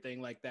and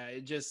everything like that?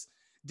 It just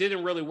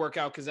didn't really work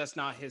out because that's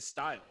not his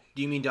style.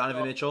 Do you mean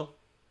Donovan Mitchell?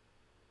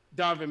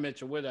 Donovan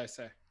Mitchell, what did I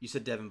say? You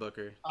said Devin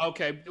Booker.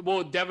 Okay,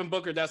 well, Devin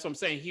Booker, that's what I'm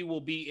saying. He will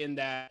be in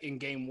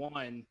Game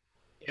 1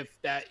 if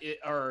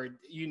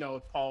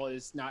Paul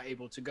is not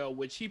able to go,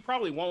 which he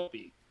probably won't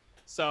be.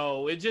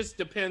 So it just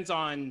depends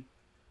on.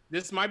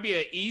 This might be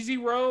an easy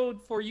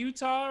road for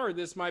Utah, or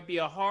this might be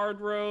a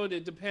hard road.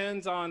 It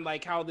depends on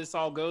like how this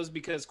all goes,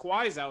 because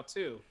Kawhi's out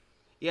too.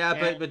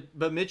 Yeah,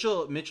 but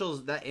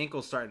Mitchell's that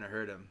ankle's starting to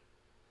hurt him.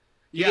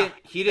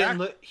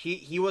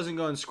 He wasn't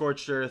going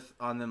scorched earth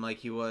on them like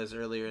he was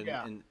earlier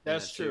in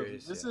that's true.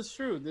 Series. This is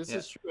true. This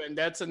is true, and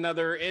that's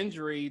another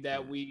injury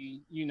that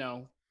we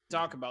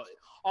talk about.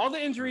 All the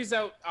injuries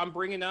that I'm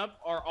bringing up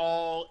are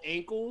all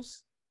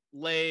ankles,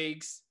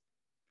 legs,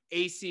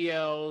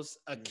 ACLs,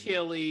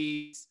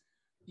 Achilles.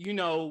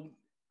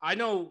 I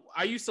know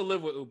I used to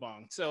live with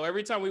Ubong. So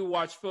every time we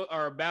watch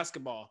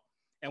basketball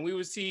and we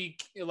would see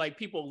like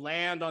people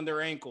land on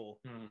their ankle,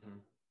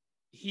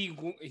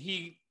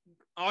 he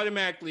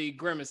automatically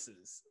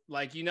grimaces,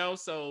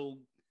 so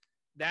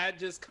that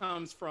just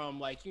comes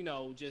from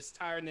just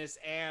tiredness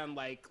and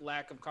like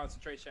lack of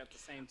concentration at the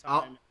same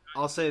time.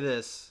 I'll say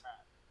this.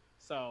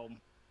 So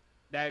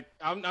that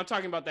I'm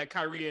talking about that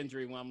Kyrie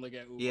injury when I'm looking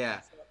at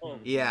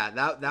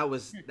Ubong. That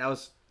was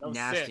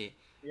nasty. Sick.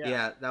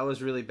 Yeah, that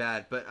was really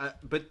bad.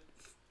 But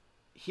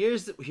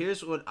here's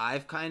what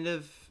I've kind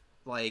of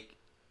like.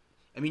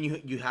 I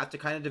mean, you have to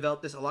kind of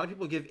develop this. A lot of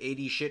people give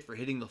AD shit for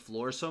hitting the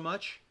floor so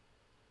much.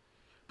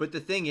 But the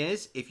thing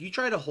is, if you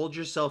try to hold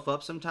yourself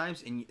up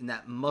sometimes and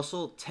that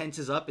muscle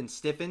tenses up and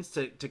stiffens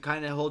to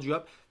kind of hold you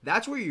up,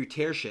 that's where you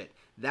tear shit.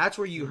 That's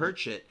where you hurt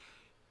shit.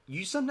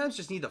 You sometimes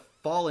just need to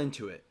fall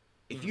into it.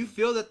 If you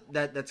feel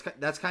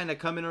that's kind of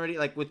coming already,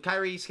 like with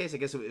Kyrie's case, I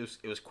guess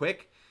it was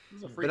quick.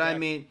 But I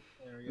mean,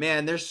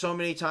 man, there's so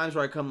many times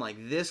where I come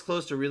like this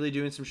close to really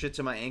doing some shit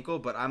to my ankle,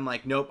 but I'm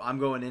like, nope, I'm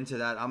going into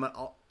that.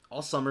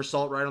 I'll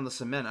somersault right on the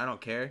cement. I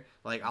don't care.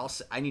 Like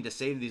I need to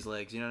save these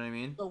legs. You know what I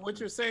mean? So what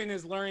you're saying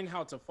is learning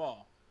how to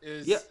fall.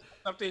 is Yeah.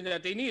 something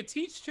that they need to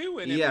teach too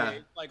in Yeah.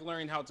 NBA, like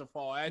learning how to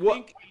fall. I Well,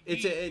 think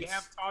it's we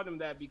have taught him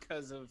that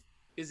because of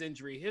his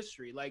injury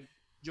history. Like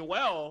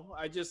Joel,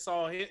 I just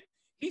saw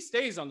he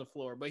stays on the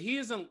floor, but he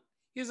doesn't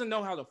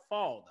know how to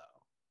fall though.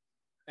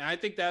 And I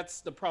think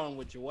that's the problem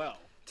with Joel.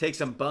 take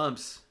some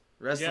bumps,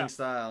 wrestling Yeah.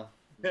 style.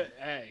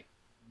 Hey,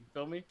 you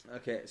feel me?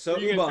 Okay, so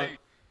What are you gonna Ubon. say?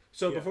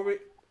 So Yeah. before we,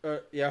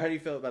 how do you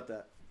feel about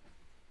that?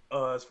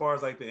 As far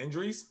as like the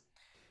injuries,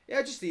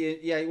 Yeah, just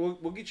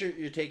we'll get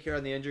your take here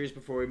on the injuries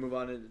before we move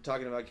on to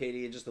talking about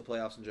KD and just the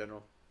playoffs in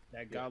general.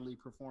 That godly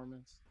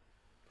performance.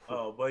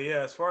 but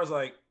yeah, as far as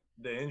like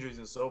the injuries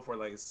and so forth,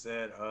 like I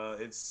said,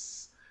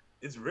 it's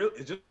just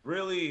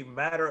really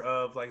matter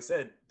of, like I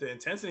said, the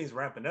intensity is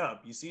ramping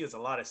up. You see, it's a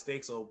lot of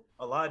stakes, so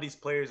a lot of these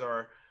players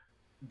are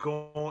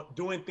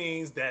doing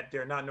things that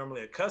they're not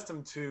normally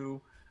accustomed to,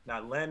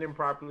 not landing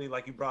properly.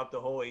 Like you brought up the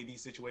whole AD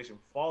situation,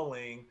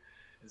 falling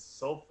and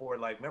so forth.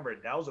 Like, remember,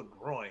 that was a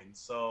groin.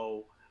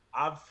 So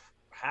I've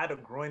had a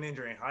groin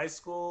injury in high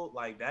school.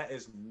 Like, that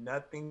is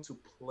nothing to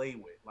play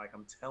with. Like,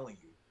 I'm telling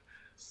you.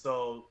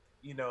 So,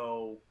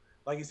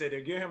 like you said,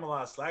 they're giving him a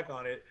lot of slack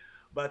on it.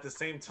 But at the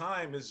same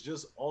time, it's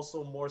just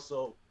also more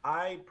so.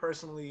 I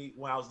personally,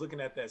 when I was looking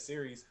at that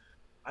series,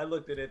 I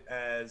looked at it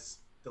as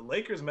the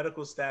Lakers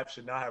medical staff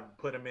should not have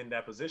put him in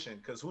that position,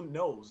 because who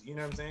knows? You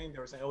know what I'm saying? They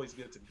were saying, oh, he's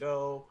good to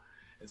go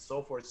and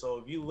so forth. So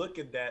if you look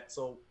at that,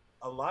 so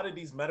a lot of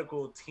these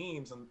medical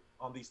teams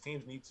on these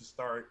teams need to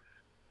start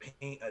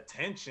paying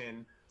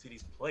attention to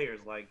these players.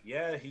 Like,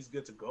 yeah, he's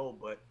good to go,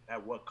 but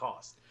at what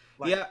cost?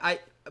 Like,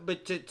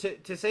 But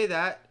to say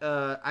that,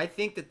 I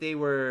think that they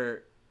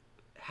were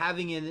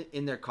having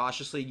in there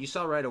cautiously. You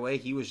saw right away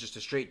he was just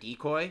a straight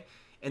decoy.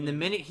 And the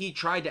minute he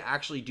tried to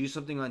actually do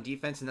something on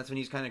defense, and that's when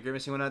he's kind of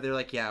grimacing one out, they're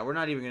like, yeah, we're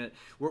not even going to,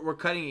 we're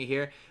cutting it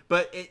here.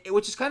 But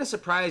which is kind of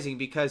surprising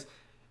because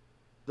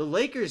the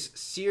Lakers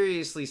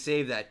seriously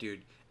saved that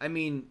dude. I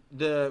mean,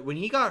 when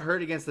he got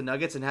hurt against the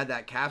Nuggets and had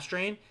that calf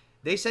strain,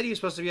 they said he was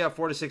supposed to be out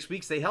 4 to 6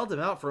 weeks. They held him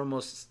out for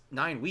almost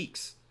 9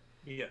 weeks.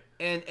 yeah.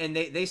 And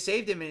they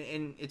saved him,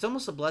 and it's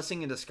almost a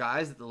blessing in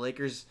disguise that the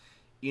Lakers,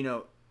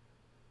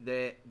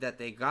 that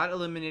they got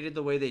eliminated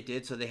the way they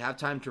did, so they have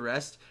time to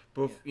rest.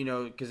 But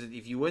because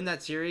if you win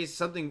that series,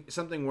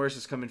 something worse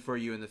is coming for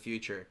you in the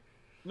future.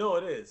 No,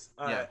 it is.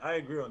 Yeah. I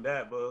agree on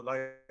that. But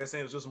like I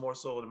said, it was just more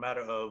so the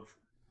matter of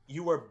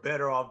you were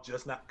better off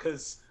just not,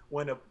 because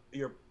when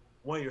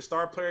your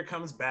star player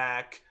comes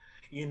back,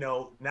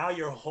 now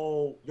your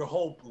whole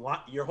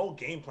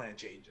game plan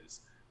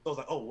changes. So it's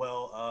like, oh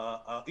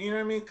well, you know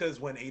what I mean? Because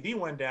when AD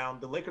went down,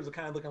 the Lakers are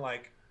kind of looking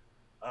like,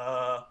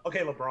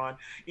 okay, LeBron,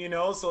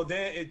 So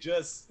then it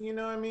just, you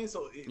know what I mean?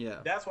 So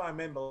that's why I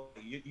meant, but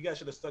you guys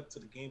should have stuck to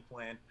the game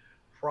plan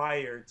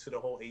prior to the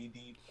whole AD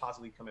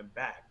possibly coming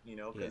back,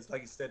 because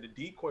like you said, the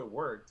decoy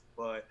worked,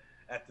 but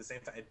at the same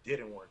time it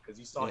didn't work because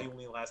you saw he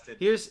only lasted.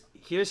 Here's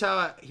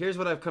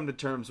what I've come to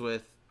terms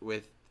with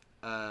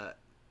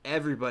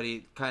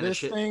everybody kind of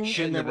thing,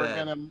 and then we're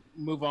gonna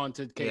move on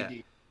to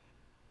KD.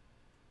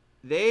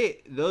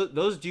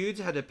 Those dudes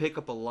had to pick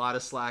up a lot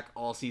of slack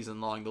all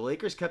season long. The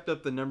Lakers kept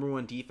up the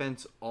 #1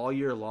 defense all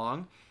year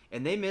long,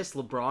 and they missed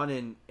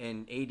LeBron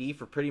and AD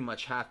for pretty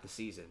much half the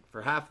season.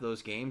 For half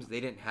those games,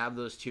 they didn't have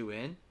those two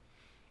in.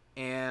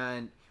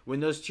 And when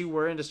those two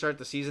were in to start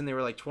the season, they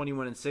were like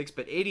 21-6,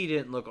 but AD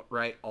didn't look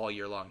right all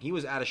year long. He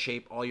was out of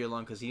shape all year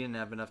long because he didn't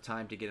have enough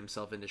time to get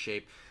himself into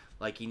shape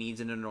like he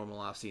needs in a normal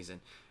offseason.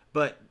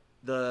 But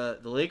the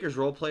Lakers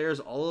role players,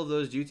 all of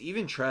those dudes,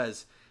 even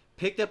Trez,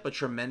 picked up a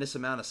tremendous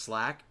amount of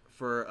slack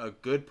for a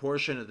good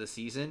portion of the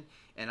season,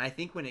 and I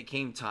think when it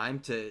came time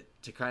to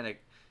kind of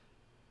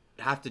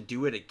have to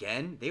do it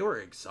again, they were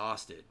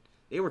exhausted.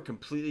 They were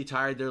completely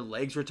tired. Their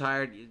legs were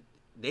tired.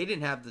 They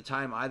didn't have the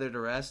time either to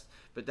rest,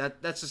 but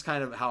that's just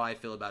kind of how I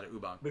feel about it,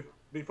 Ubang.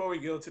 Before we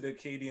go to the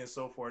KD and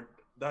so forth,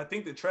 I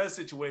think the Trez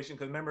situation,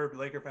 because remember,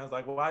 Laker fans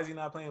like, well, why is he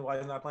not playing? Why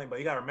is he not playing? But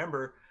you got to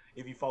remember,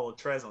 if you follow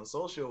Trez on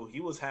social,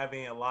 he was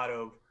having a lot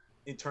of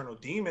internal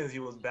demons he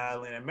was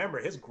battling, and remember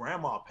his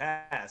grandma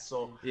passed,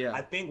 so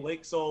I think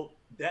because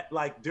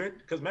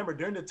remember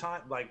during the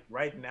time, like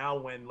right now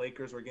when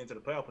Lakers were getting to the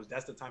playoffs,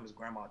 that's the time his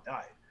grandma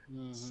died.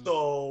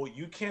 So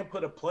you can't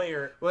put a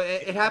player. Well,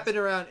 it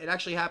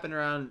actually happened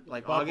around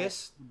like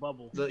August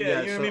bubble. You know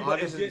what I mean?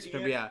 August and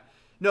September,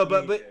 no,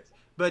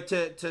 but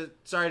to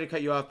sorry to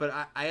cut you off,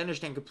 but I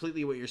understand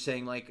completely what you're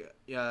saying. Like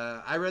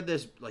I read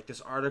this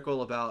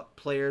article about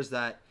players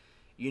that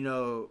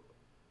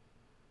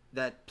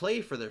that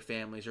play for their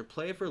families or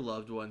play for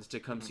loved ones to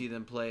come see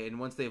them play, and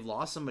once they've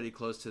lost somebody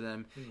close to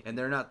them and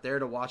they're not there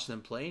to watch them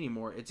play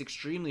anymore, it's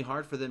extremely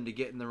hard for them to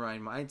get in the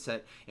right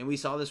mindset. And we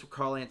saw this with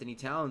Karl Anthony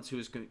Towns, who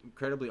was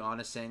incredibly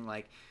honest, saying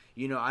like,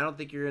 I don't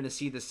think you're going to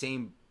see the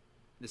same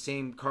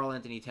Karl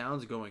Anthony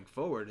Towns going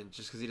forward, and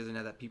just because he doesn't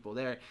have that people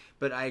there.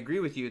 But I agree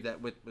with you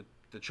that with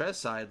the Trez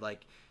side,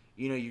 like,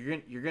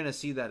 you're gonna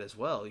see that as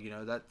well.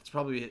 That's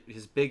probably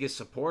his biggest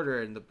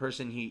supporter and the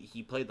person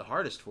he played the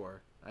hardest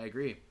for. I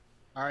agree.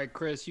 All right,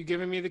 Chris, you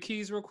giving me the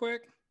keys real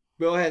quick?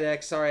 Go ahead,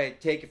 X. All right,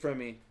 take it from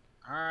me.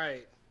 All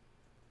right.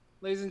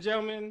 Ladies and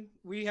gentlemen,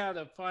 we had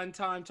a fun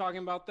time talking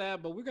about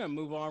that, but we're going to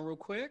move on real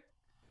quick.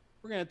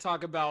 We're going to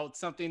talk about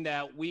something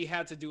that we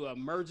had to do an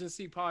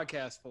emergency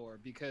podcast for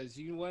because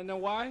you want to know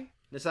why?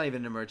 It's not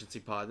even an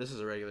emergency pod. This is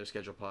a regular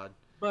schedule pod.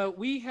 But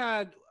we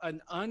had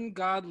an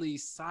ungodly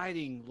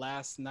sighting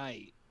last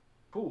night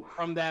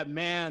from that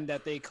man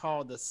that they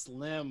call the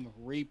Slim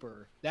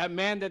Reaper. That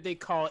man that they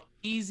call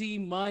Easy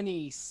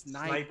Money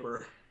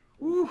Sniper.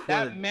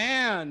 That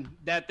man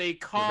that they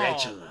call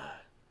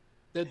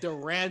the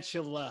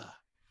Durantula.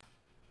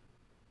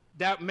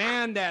 That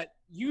man that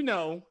you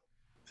know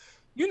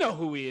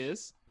who he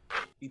is.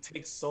 He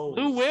takes souls.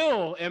 Lou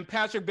Will and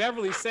Patrick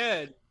Beverly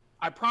said,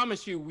 I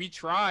promise you, we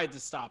tried to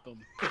stop him.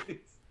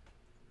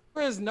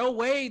 There is no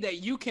way that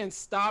you can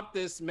stop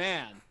this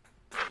man.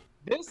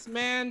 This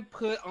man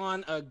put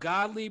on a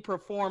godly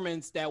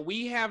performance that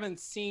we haven't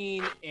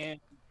seen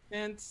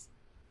since.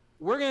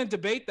 We're going to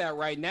debate that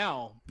right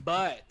now,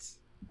 but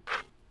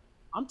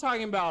I'm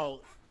talking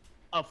about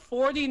a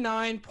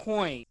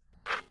 49-point,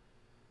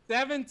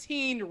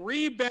 17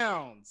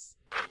 rebounds,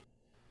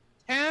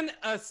 10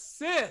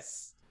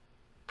 assists,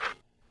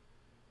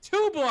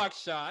 2 block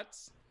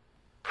shots,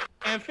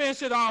 and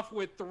finish it off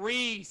with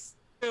 3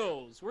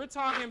 steals. We're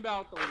talking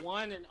about the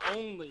one and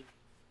only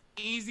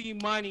Easy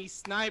Money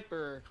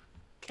Sniper,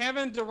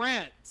 Kevin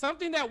Durant.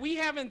 Something that we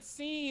haven't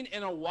seen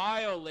in a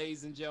while,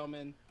 ladies and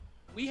gentlemen.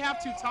 We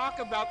have to talk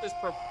about this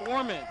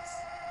performance.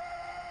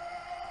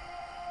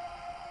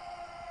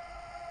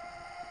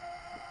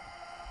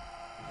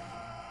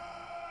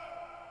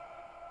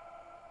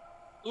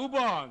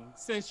 Ubong,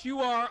 since you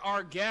are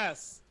our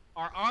guest,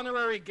 our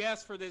honorary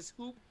guest for this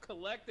Hoop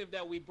Collective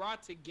that we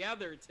brought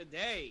together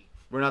today.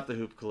 We're not the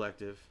Hoop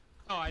Collective.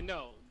 Oh, I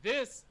know.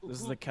 This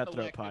is the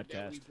Cutthroat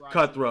podcast.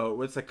 Cutthroat.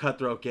 What's the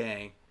Cutthroat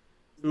gang?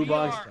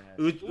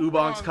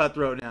 Ubong's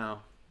Cutthroat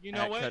now. You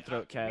know what?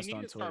 Cutthroat Cast we need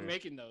on to start Twitter.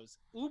 making those.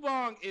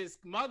 Ubong is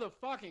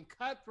motherfucking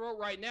cutthroat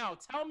right now.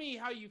 Tell me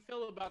how you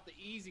feel about the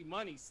Easy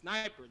Money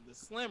Sniper, the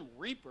Slim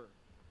Reaper.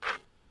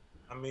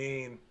 I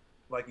mean,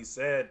 like you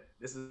said,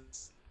 this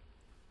is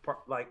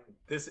like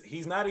this.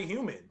 He's not a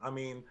human. I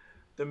mean,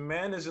 the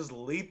man is just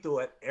lethal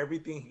at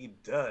everything he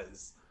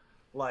does.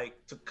 Like,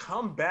 to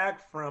come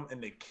back from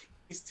an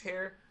Achilles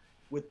tear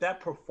with that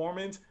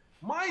performance,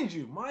 mind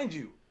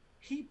you,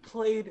 he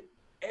played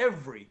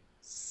every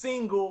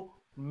single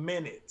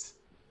minute.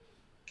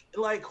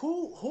 Like,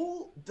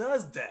 who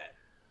does that?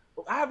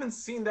 I haven't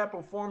seen that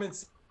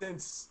performance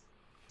since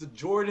the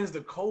Jordans, the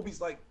Kobe's.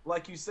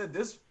 Like you said,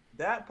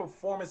 that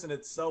performance in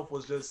itself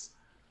was just,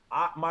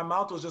 my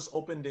mouth was just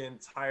open the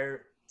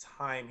entire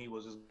time he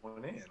was just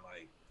going in.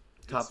 Like,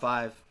 top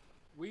 5.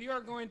 We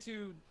are going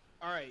to.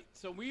 All right,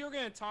 so we are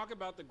going to talk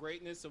about the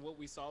greatness of what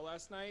we saw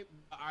last night.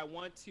 I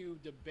want to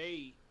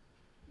debate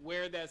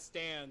where that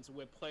stands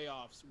with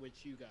playoffs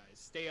with you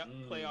guys,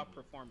 playoff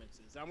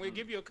performances. I'm going to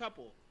give you a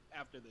couple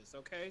after this,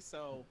 okay?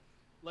 So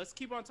let's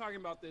keep on talking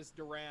about this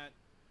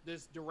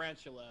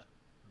Durantula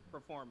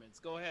performance.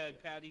 Go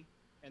ahead, Patty,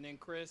 and then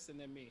Chris, and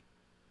then me.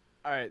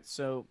 All right,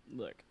 so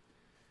look,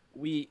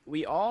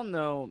 we all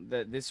know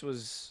that this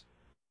was,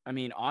 I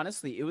mean,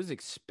 honestly, it was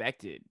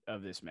expected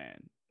of this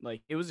man.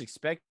 Like, it was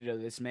expected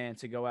of this man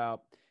to go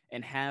out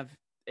and have,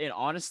 and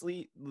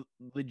honestly,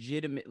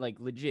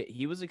 legit,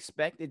 he was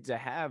expected to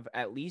have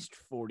at least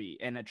 40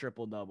 and a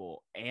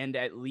triple-double and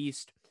at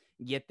least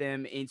get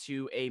them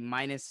into a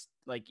minus,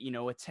 like, you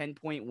know, a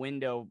 10-point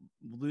window,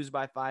 lose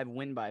by 5,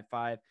 win by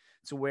 5,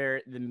 to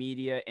where the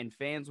media and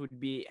fans would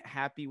be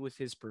happy with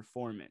his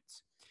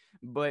performance.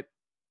 But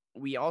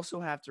we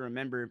also have to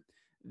remember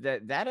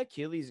that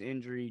Achilles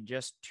injury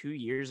just 2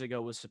 years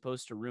ago was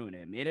supposed to ruin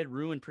him. It had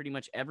ruined pretty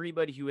much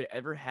everybody who had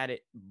ever had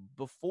it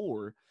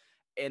before.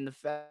 And the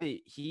fact that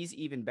he's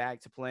even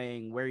back to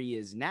playing where he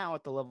is now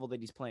at the level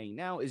that he's playing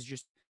now is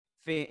just,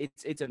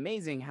 it's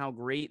amazing how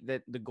great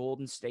that the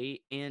Golden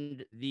State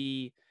and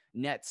the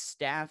Nets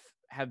staff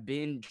have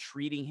been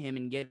treating him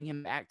and getting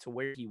him back to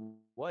where he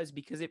was,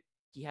 because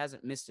he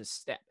hasn't missed a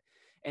step.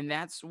 And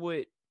that's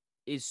what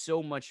is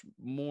so much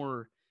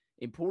more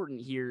important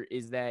here,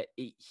 is that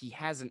he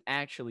hasn't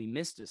actually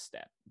missed a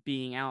step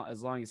being out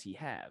as long as he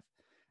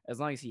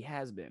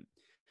has been,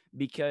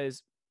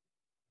 because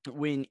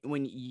when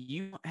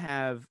you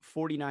have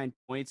 49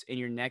 points and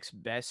your next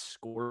best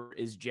scorer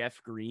is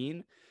Jeff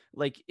Green,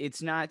 like,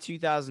 it's not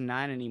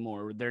 2009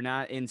 anymore. They're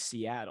not in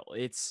Seattle.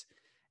 It's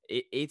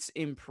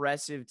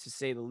impressive to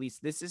say the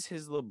least. This is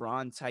his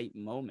LeBron type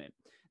moment.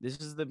 This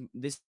is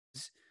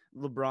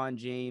LeBron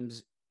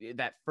James,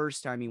 that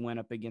first time he went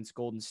up against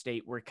Golden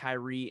State, where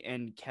Kyrie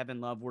and Kevin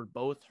Love were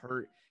both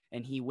hurt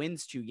and he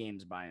wins 2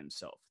 games by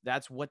himself.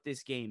 That's what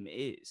this game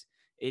is.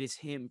 It is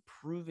him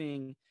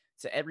proving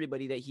to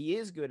everybody that he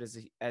is good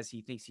as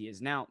he thinks he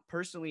is. Now,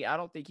 personally, I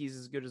don't think he's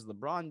as good as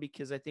LeBron,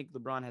 because I think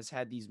LeBron has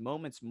had these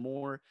moments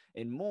more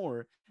and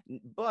more,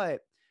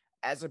 but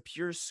as a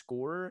pure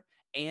scorer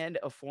and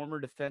a former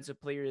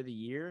defensive player of the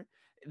year,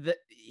 that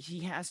he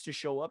has to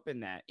show up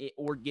in that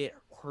or get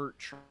hurt.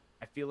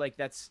 I feel like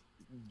that's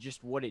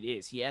just what it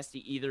is. He has to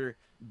either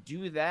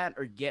do that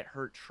or get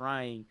hurt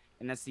trying,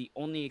 and that's the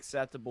only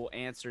acceptable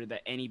answer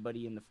that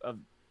anybody in the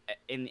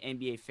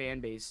NBA fan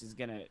base is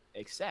gonna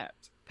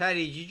accept.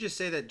 Patty, did you just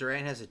say that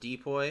Durant has a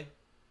depoy?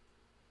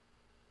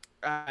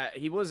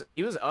 He was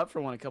up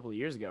for one a couple of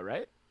years ago,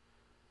 right?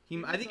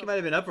 I think he might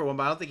have been up for one,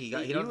 but I don't think he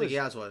got. He don't think he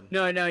has one.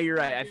 No, you're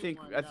right. I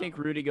think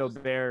Rudy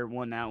Gobert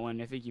won that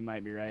one. I think you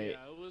might be right.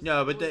 Yeah,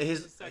 No, but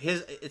his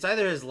it's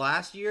either his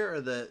last year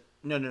or the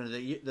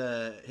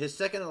his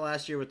second to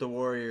last year with the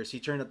Warriors. He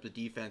turned up the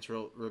defense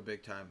real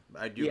big time.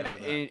 I do. Yeah, remember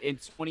that. in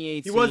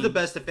 2018, He was the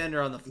best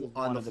defender on the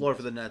floor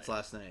for the Nets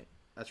last night.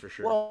 That's for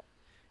sure. Well,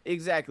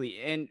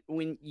 exactly. And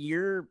when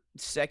your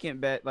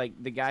second bet, like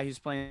the guy who's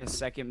playing the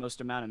second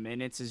most amount of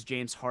minutes is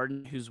James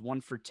Harden, who's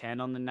 1 for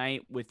 10 on the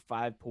night with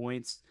 5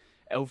 points,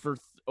 0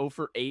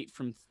 for 8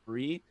 from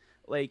 3,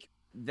 like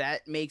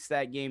that makes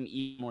that game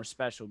even more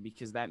special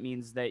because that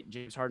means that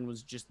James Harden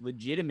was just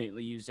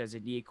legitimately used as a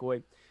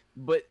decoy.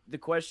 But the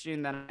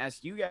question that I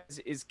ask you guys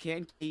is,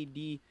 can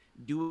KD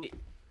do it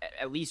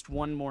at least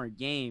one more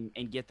game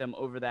and get them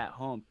over that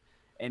hump?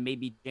 And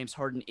maybe James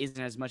Harden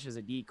isn't as much as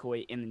a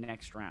decoy in the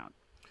next round.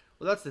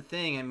 Well, that's the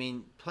thing. I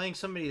mean, playing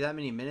somebody that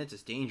many minutes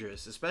is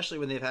dangerous, especially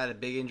when they've had a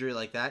big injury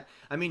like that.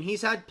 I mean,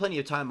 he's had plenty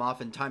of time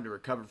off and time to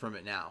recover from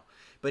it now.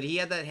 But he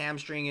had that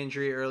hamstring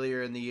injury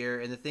earlier in the year.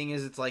 And the thing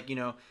is, it's like,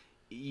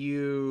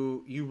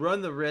 you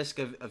run the risk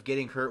of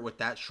getting hurt with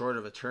that short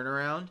of a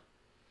turnaround.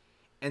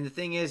 And the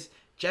thing is,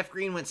 Jeff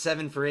Green went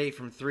 7 for 8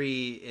 from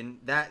 3, and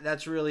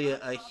that's really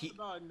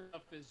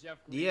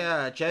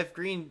Jeff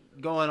Green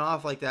going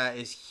off like that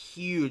is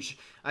huge.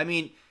 I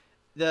mean,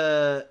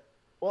 as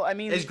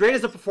great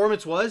as the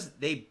performance was,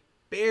 they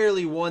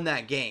barely won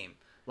that game.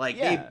 Like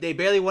they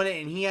barely won it,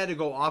 and he had to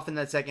go off in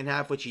that second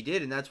half, which he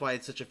did, and that's why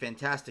it's such a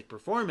fantastic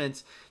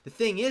performance. The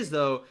thing is,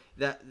 though,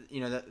 that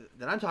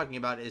that I'm talking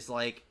about is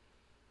like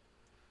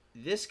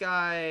this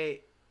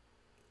guy.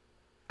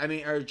 I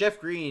mean, or Jeff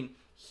Green,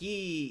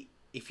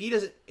 if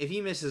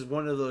he misses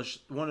one of those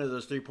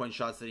 3-point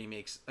shots that he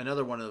makes,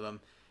 another one of them,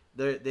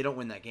 they don't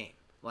win that game.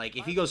 Like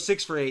if he goes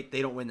 6 for 8,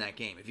 they don't win that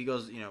game. If he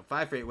goes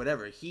 5 for 8,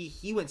 whatever,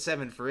 he went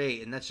 7 for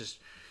 8, and that's just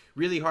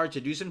really hard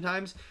to do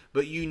sometimes.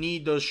 But you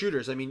need those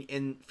shooters. I mean,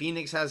 and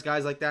Phoenix has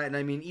guys like that, and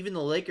I mean even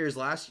the Lakers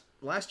last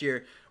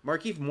year,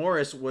 Markieff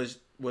Morris was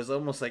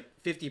almost like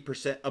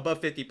 50%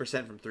 above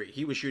 50% from 3.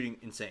 He was shooting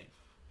insane.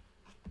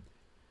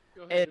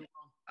 Go ahead.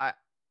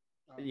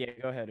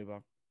 Go ahead,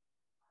 Ubon.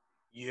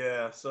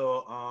 Yeah,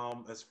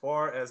 so as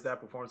far as that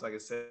performance, like I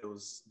said, it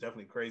was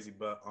definitely crazy.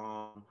 But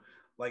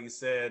like you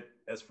said,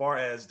 as far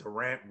as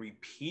Durant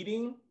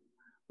repeating,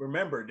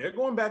 remember, they're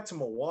going back to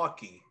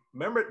Milwaukee.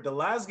 Remember, the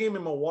last game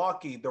in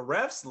Milwaukee, the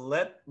refs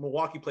let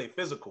Milwaukee play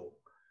physical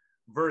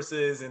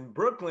versus in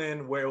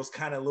Brooklyn where it was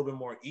kind of a little bit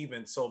more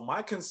even. So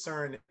my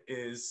concern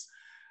is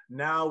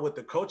now with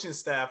the coaching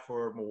staff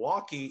for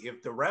Milwaukee,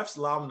 if the refs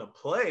allow them to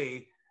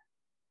play,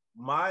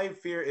 my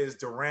fear is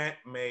Durant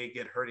may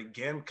get hurt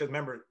again because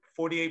remember,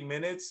 48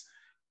 minutes,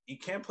 you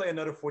can't play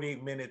another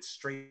 48 minutes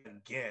straight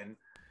again,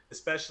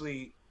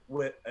 especially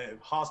with a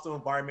hostile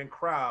environment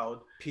crowd.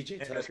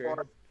 PJ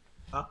Tucker.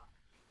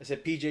 I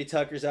said PJ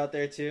Tucker's out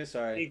there too.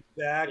 Sorry.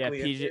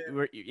 Exactly.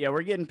 Yeah,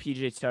 we're getting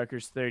PJ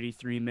Tucker's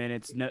 33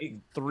 minutes.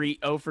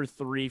 0 for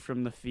 3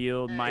 from the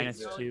field,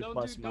 -2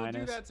 plus minus.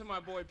 Don't do that to my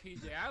boy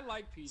PJ. I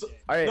like PJ.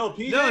 All right. No,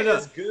 PJ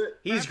is good.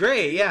 He's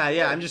great.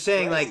 Yeah. I'm just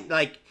saying,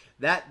 like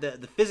that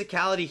the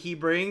physicality he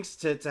brings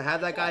to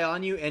have that guy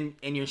on you, and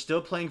you're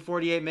still playing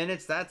 48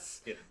 minutes.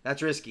 That's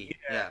risky.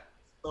 Yeah.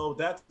 So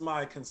that's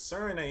my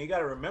concern, and you got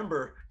to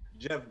remember,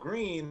 Jeff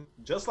Green,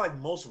 just like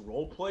most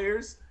role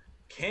players,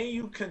 can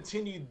you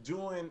continue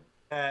doing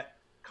that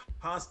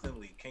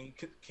constantly? Can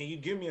you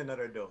give me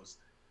another dose?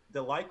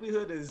 The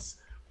likelihood is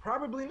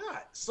probably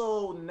not.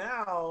 So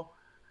now,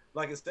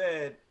 like I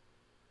said,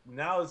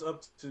 now it's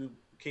up to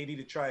KD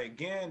to try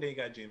again. Then you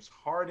got James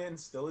Harden,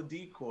 still a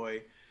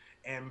decoy.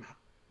 And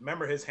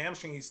remember, his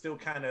hamstring, he's still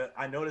kind of,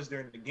 I noticed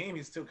during the game,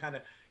 he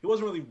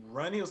wasn't really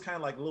running. He was kind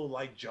of like a little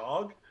light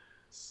jog.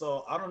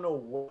 So I don't know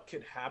what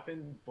could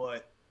happen,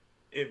 but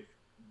if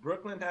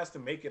Brooklyn has to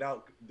make it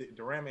out,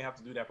 Durant may have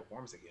to do that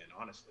performance again,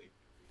 honestly.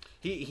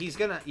 He's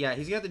gonna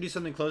have to do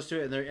something close to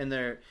it,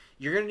 and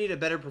you're gonna need a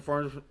better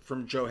performance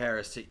from Joe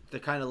Harris to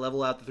kind of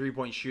level out the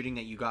 3-point shooting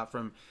that you got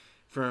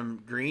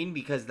from Green,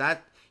 because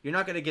that you're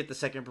not gonna get the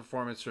second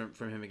performance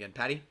from him again.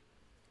 Patty?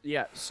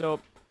 Yeah, so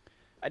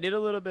I did a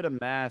little bit of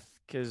math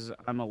because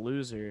I'm a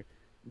loser,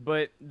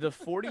 but the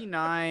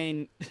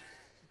 49,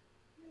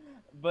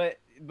 but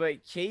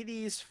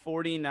KD's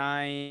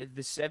 49,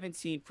 the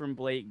 17 from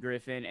Blake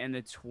Griffin, and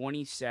the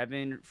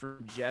 27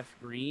 from Jeff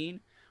Green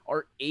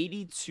are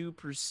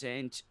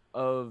 82%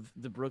 of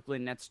the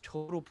Brooklyn Nets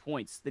total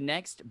points. The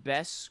next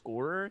best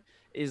scorer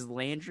is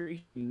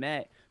Landry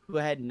Shamet, who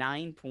had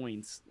 9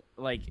 points,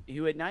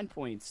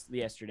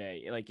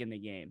 yesterday, in the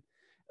game.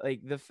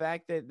 Like, the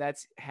fact that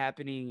that's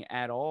happening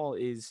at all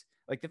is,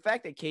 like, the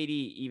fact that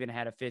KD even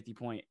had a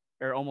 50-point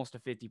or almost a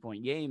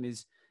 50-point game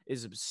is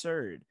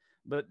absurd.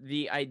 But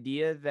the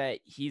idea that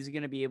he's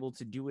going to be able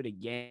to do it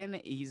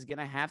again, he's going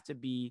to have to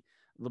be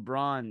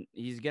LeBron.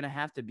 He's going to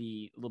have to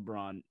be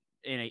LeBron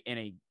in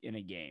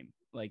a game.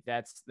 Like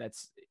that's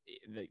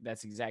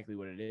exactly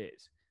what it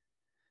is.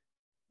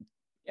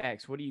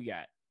 X, what do you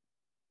got?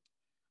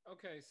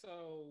 Okay,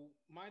 so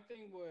my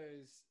thing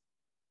was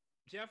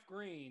Jeff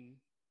Green.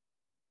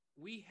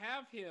 We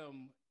have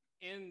him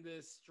in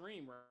this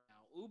stream right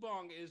now.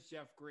 Ubong is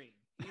Jeff Green.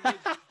 He looks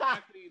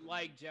exactly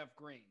like Jeff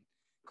Green.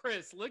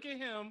 Chris, look at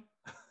him,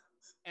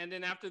 and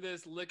then after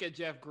this, look at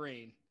Jeff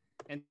Green,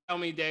 and tell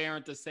me they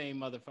aren't the same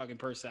motherfucking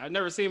person. I've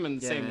never seen him in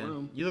the same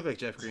room. You look like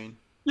Jeff Green.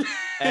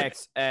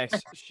 X,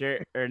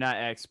 share or not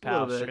X,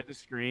 pal. Share the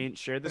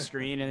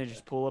screen, and then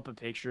just pull up a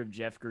picture of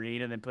Jeff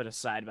Green, and then put a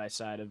side by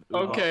side of.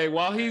 Okay,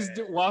 while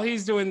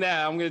he's doing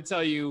that, I'm going to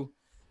tell you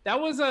that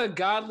was a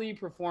godly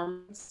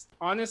performance.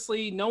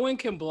 Honestly, no one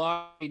can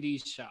block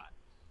AD's shot,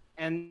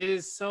 and it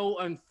is so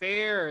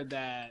unfair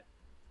that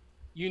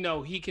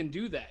he can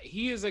do that.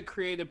 He is a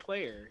creative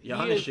player.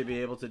 Giannis should be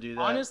able to do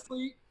that.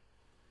 Honestly,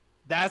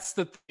 that's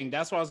the thing.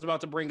 That's what I was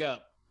about to bring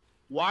up.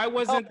 Why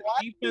wasn't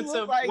the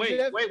defensive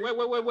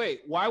wait?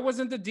 Why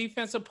wasn't the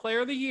defensive player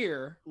of the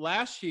year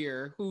last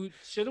year, who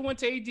should have went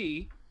to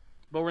AD,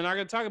 but we're not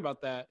going to talk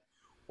about that.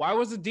 Why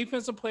was the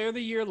defensive player of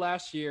the year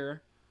last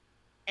year,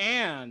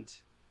 and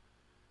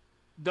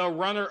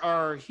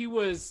he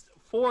was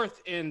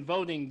fourth in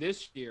voting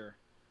this year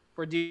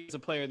for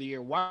defensive player of the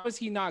year? Why was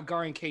he not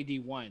guarding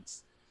KD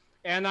once?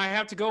 And I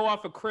have to go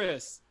off of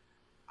Chris.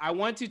 I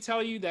want to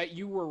tell you that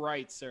you were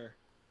right, sir.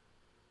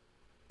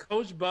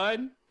 Coach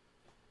Bud.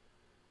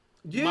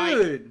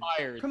 Dude,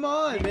 come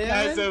on,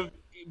 man.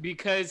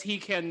 Because he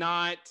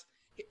cannot.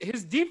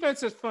 His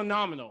defense is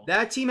phenomenal.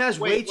 That team has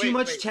way too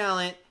much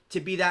talent to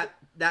be that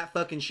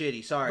fucking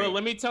shitty. Sorry. But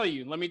let me tell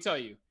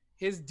you.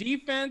 His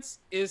defense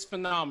is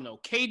phenomenal.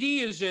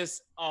 KD is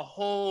just a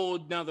whole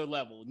nother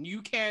level.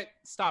 You can't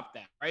stop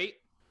that, right?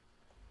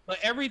 But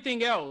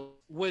everything else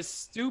was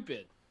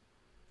stupid.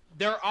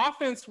 Their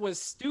offense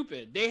was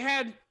stupid. They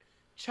had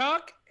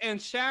Chuck and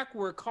Shaq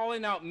were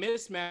calling out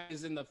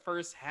mismatches in the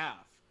first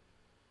half.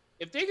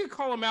 If they could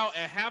call them out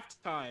at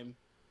halftime,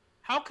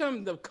 how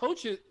come the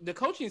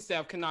coaching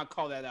staff cannot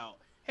call that out?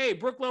 Hey,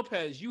 Brook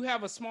Lopez, you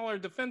have a smaller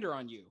defender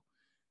on you.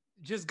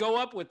 Just go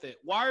up with it.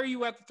 Why are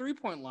you at the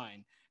three-point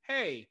line?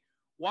 Hey,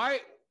 why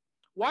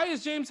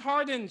is James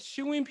Harden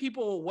shooing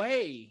people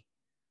away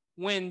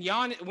when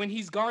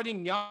he's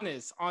guarding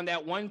Giannis on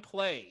that one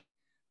play?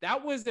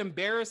 That was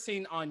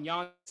embarrassing on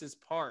Giannis's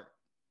part.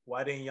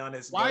 Why didn't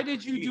Giannis? Why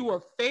did you do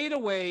a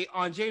fadeaway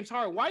on James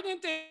Harden? Why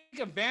didn't they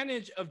take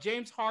advantage of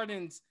James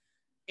Harden's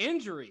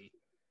injury?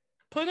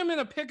 Put him in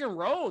a pick and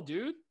roll,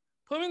 dude.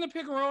 Put him in the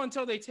pick and roll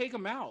until they take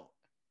him out.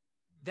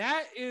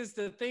 That is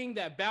the thing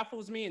that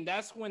baffles me, and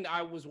that's when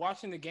I was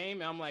watching the game,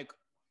 and I'm like,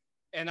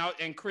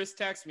 and Chris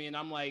texted me, and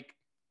I'm like,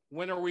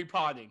 when are we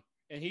potting?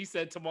 And he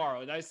said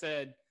tomorrow, and I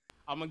said,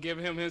 I'm gonna give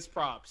him his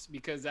props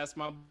because that's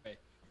my boy.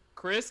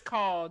 Chris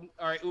called.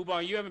 All right,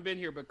 Ubon, you haven't been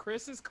here, but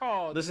Chris has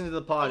called. Listen to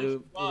the pod,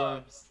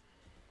 Ubon.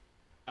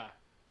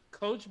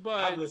 Coach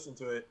Bud. I've listened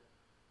to it.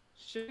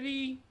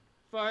 Shitty.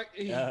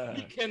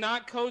 He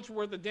cannot coach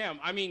worth a damn.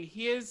 I mean,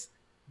 his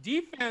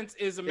defense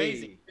is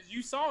amazing. Because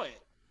you saw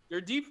it.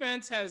 Your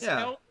defense has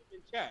held in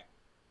check.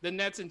 The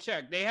Nets in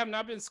check. They have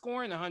not been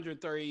scoring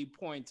 130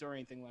 points or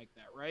anything like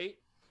that, right?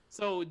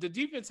 So the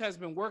defense has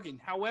been working.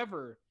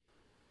 However,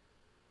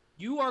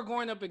 you are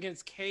going up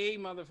against K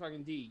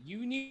motherfucking D.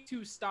 You need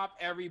to stop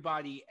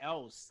everybody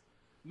else.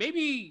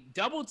 Maybe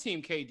double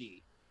team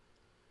KD.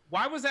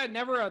 Why was that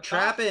never a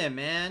trap him,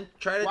 man?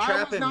 Try to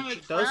trap him.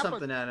 Throw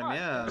something at him.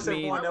 Yeah.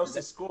 Someone else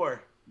to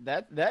score.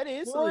 That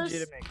is a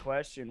legitimate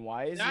question.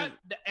 Why is that?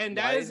 And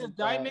that is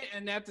indictment,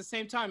 and at the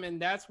same time,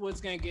 and that's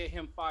what's going to get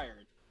him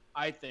fired.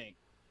 I think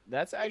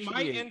that's actually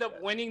he might end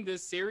up winning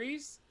this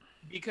series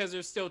because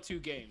there's still 2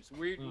 games.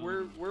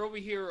 We're over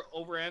here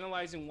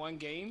overanalyzing one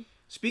game.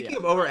 Speaking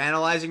of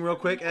overanalyzing, real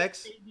quick,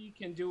 X. KD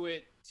can do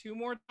it 2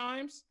 more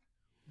times,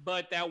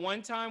 but that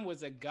one time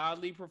was a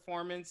godly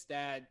performance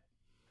that.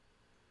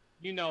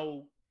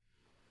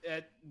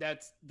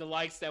 That's the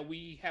likes that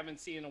we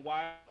haven't seen in a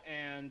while.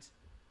 And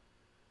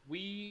what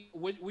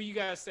you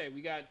guys say?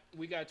 We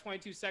got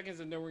 22 seconds,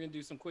 and then we're gonna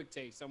do some quick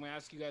takes. So I'm gonna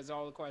ask you guys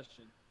all a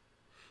question.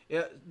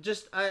 Yeah,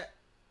 just I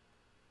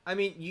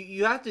mean,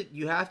 you have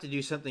to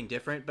do something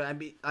different. But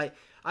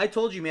I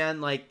told you, man.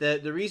 Like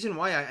the reason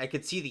why I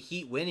could see the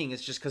Heat winning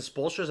is just because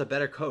Spoelstra is a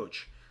better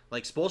coach.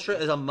 Like Spoelstra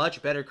is a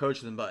much better coach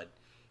than Bud.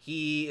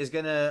 He is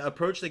gonna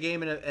approach the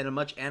game in a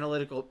much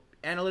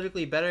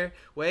analytically better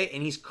way,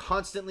 and he's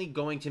constantly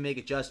going to make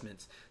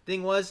adjustments.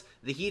 Thing was,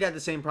 the Heat had the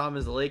same problem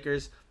as the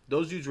Lakers.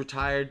 Those dudes were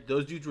tired.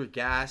 Those dudes were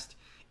gassed.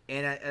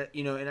 And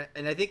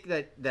I think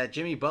that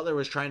Jimmy Butler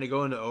was trying to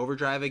go into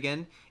overdrive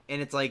again.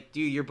 And it's like,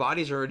 dude, your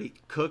body's already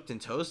cooked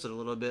and toasted a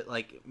little bit.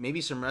 Like maybe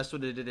some rest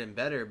would have did him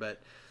better.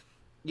 But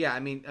yeah,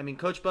 I mean,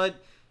 Coach Bud,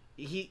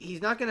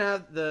 he's not gonna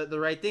have the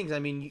right things. I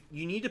mean,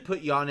 you need to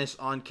put Giannis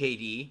on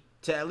KD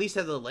to at least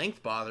have the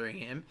length bothering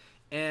him.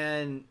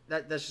 and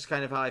that's just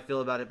kind of how I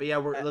feel about it. But yeah,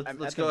 let's At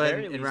go the ahead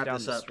very and least wrap down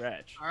this the up.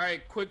 stretch. All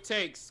right, quick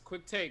takes.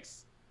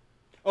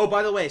 Oh,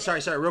 by the way,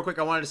 sorry, real quick.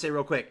 I wanted to say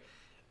real quick.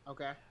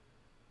 Okay.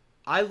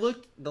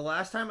 The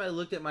last time I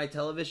looked at my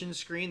television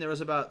screen, there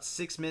was about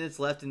 6 minutes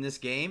left in this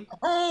game.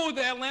 Oh,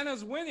 the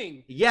Atlanta's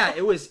winning. Yeah,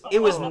 it was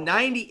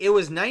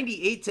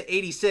 98 to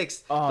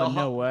 86. Oh,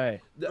 no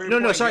way.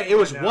 No, sorry. It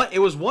was right now. it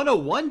was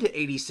 101 to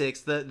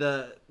 86.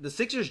 The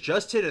Sixers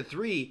just hit a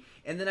 3,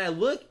 and then I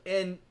look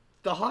and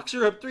the Hawks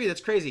are up 3.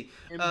 That's crazy.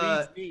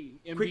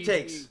 MBZ. Quick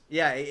takes.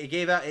 Yeah, it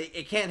gave out.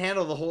 It can't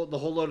handle the whole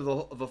load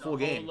of a full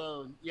game.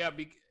 Load. Yeah,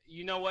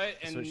 you know what?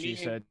 That's what she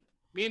said.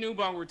 Me and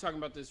Ubong were talking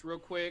about this real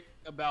quick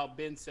about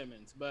Ben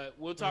Simmons, but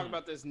we'll talk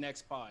about this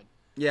next pod.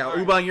 Yeah, All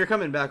right. Ubang, you're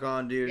coming back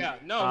on, dude. Yeah,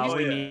 no, he's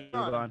we yeah. need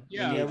Ubon.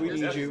 Yeah, we need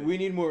this- you. We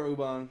need more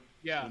Ubang.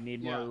 Yeah, We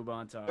need yeah. more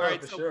Ubon talk. All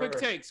right, for so sure. quick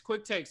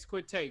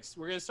takes.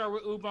 We're gonna start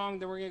with Ubong,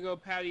 then we're gonna go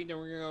Patty, then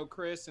we're gonna go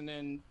Chris, and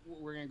then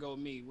we're gonna go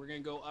me. We're gonna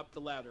go up the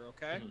ladder,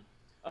 okay?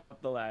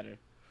 Up the ladder.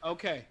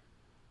 Okay.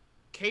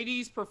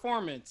 KD's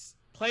performance,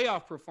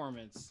 playoff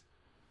performance,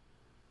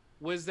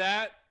 was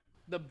that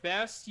the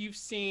best you've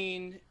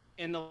seen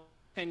in the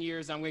 10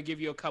 years? I'm going to give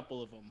you a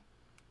couple of them.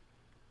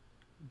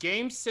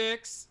 Game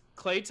 6,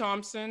 Klay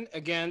Thompson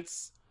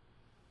against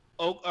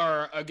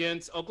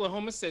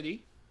Oklahoma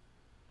City.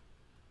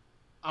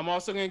 I'm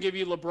also going to give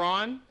you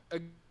LeBron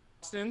against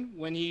Boston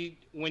when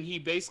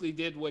he basically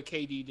did what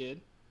KD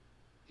did.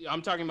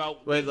 I'm talking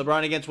about Wait,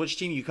 LeBron against which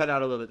team? You cut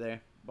out a little bit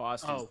there.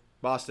 Boston. Oh,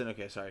 Boston.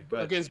 Okay, sorry. Go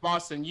ahead. against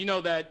Boston. You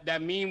know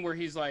that meme where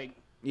he's like,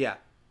 Yeah.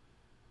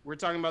 we're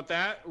talking about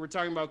that. We're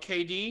talking about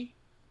KD,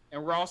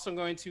 and we're also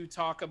going to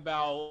talk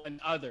about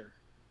another.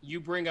 You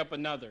bring up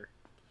another.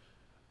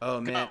 Oh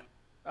man.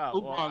 Oh,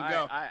 well, Ubon,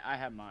 go. I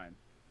have mine.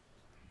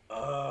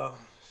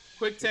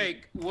 Quick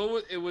take.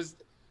 What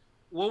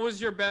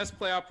was your best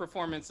playoff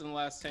performance in the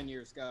last 10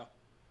 years? Go.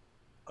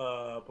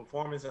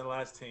 Performance in the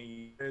last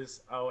 10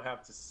 years, I would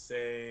have to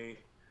say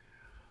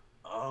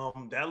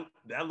that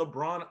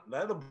LeBron,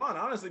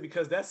 honestly,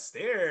 because that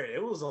stare,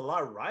 it was a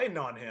lot riding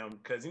on him.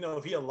 Because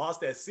if he had lost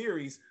that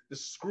series, the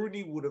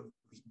scrutiny would have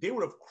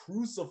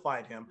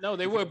crucified him. No,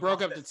 they would have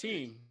broke up the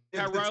team.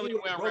 Pat The Riley team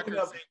went on broken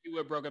record up. saying he would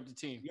have broke up the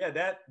team. Yeah,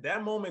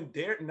 that moment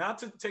there, not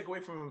to take away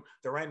from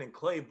Durant and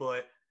Clay,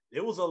 but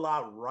it was a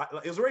lot.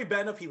 It was already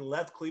bad enough he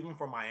left Cleveland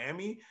for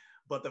Miami,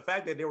 but the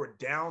fact that they were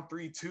down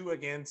 3-2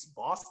 against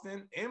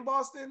Boston in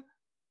Boston,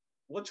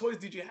 what choice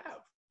did you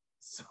have?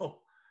 So,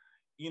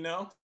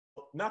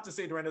 not to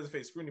say Durant doesn't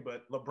face scrutiny,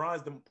 but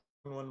LeBron's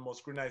one of the most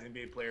scrutinized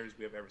NBA players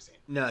we have ever seen.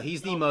 No,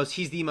 he's the most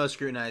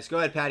scrutinized. Go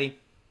ahead, Patty.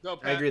 Go,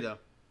 Pat. I agree though.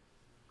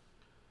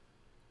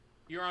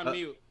 You're on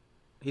mute.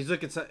 He's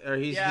looking, or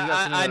he's Yeah, he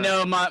got some I other-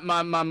 know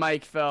my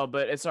mic fell,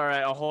 but it's all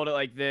right. I'll hold it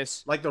like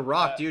this. Like the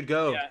Rock, dude.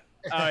 Go. Yeah.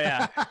 Oh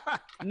yeah.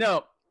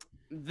 No,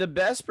 the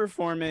best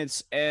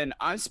performance, and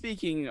I'm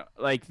speaking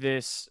like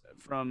this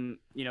from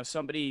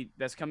somebody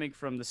that's coming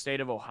from the state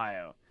of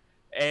Ohio,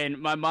 and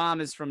my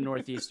mom is from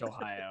Northeast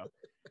Ohio,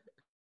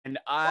 and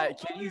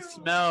can you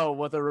smell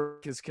what the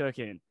Rock is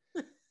cooking?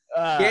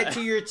 Get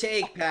to your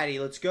take, Patty.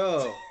 Let's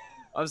go.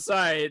 I'm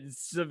sorry,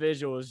 the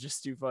visual is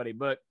just too funny,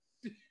 but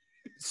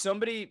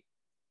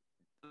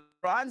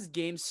LeBron's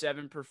Game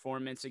 7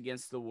 performance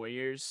against the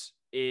Warriors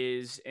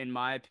is, in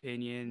my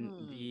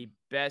opinion, the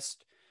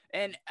best.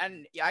 And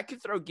I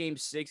could throw Game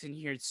 6 in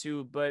here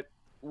too, but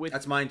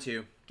That's mine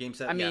too. Game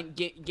 7. I mean,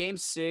 Game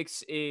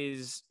 6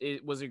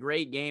 was a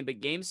great game, but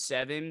Game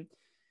 7,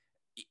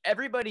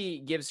 everybody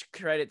gives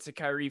credit to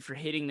Kyrie for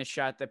hitting the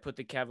shot that put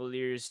the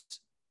Cavaliers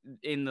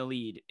in the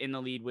lead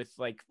with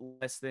like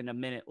less than a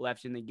minute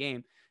left in the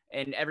game.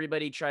 And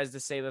everybody tries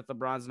to say that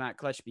LeBron's not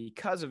clutch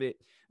because of it.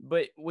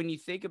 But when you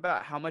think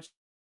about how much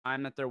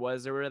time that there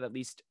were at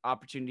least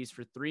opportunities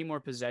for 3 more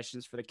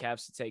possessions for the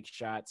Cavs to take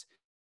shots.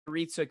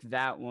 Retook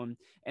that one,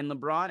 and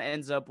LeBron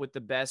ends up with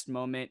the best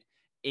moment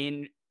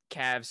in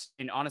Cavs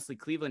and honestly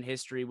Cleveland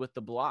history with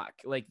the block.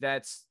 Like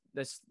that's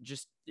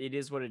just, it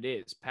is what it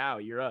is. Pow,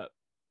 you're up.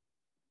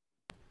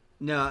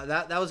 No,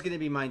 that was gonna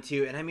be mine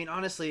too. And I mean,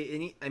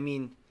 honestly,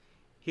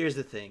 here's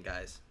the thing,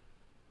 guys.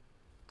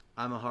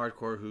 I'm a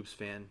hardcore hoops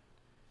fan.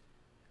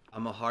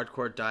 I'm a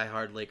hardcore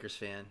diehard Lakers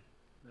fan.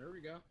 There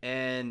we go.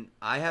 And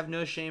I have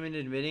no shame in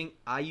admitting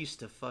I used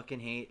to fucking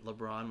hate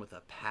LeBron with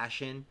a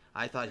passion.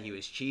 I thought he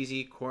was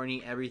cheesy,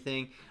 corny,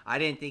 everything. I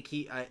didn't think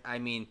I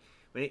mean,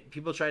 when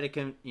people try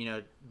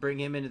to bring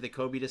him into the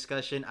Kobe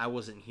discussion, I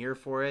wasn't here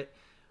for it.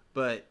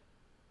 But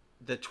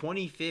the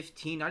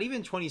 2015, not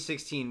even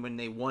 2016 when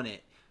they won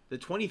it, the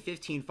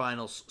 2015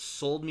 finals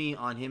sold me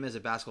on him as a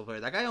basketball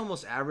player. That guy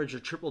almost averaged a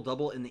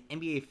triple-double in the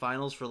NBA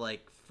finals for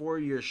like 4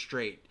 years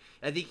straight.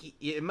 I think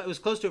it was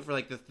close to it for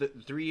like the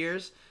 3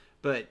 years.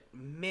 But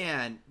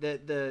man,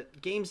 the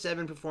Game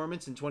 7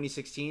 performance in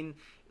 2016,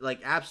 like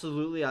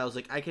absolutely, I was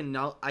like, I can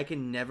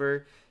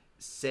never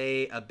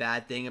say a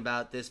bad thing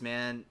about this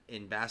man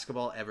in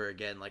basketball ever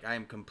again. Like I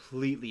am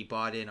completely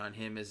bought in on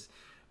him as,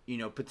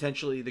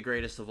 potentially the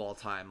greatest of all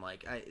time.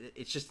 Like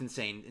it's just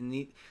insane. And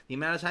the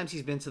amount of times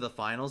he's been to the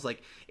finals,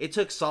 like it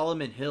took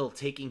Solomon Hill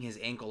taking his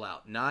ankle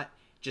out, not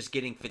just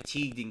getting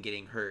fatigued and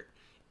getting hurt.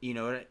 You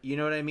know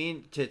what I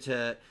mean?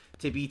 To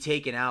be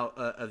taken out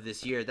of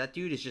this year, that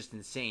dude is just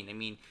insane. I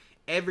mean,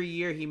 every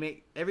year he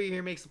makes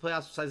the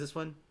playoffs besides this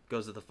one,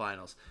 goes to the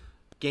finals.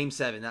 Game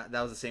 7, that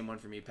was the same one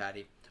for me,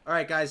 Patty. All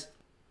right, guys.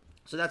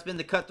 So that's been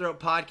the Cutthroat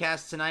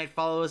Podcast tonight.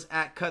 Follow us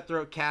at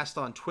CutthroatCast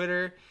on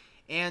Twitter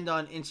and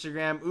on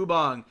Instagram.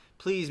 Ubong,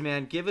 please,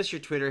 man, give us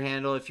your Twitter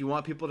handle if you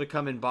want people to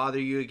come and bother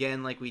you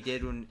again like we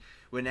did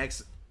when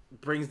X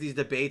brings these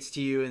debates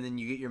to you and then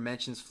you get your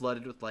mentions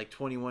flooded with like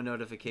 21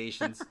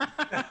 notifications.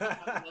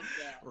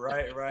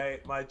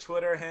 Right. My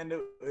Twitter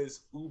handle is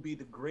Ubi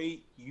the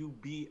Great,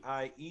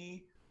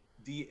 UBIEDAGREAT.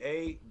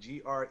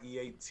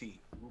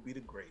 Ubi the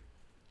Great.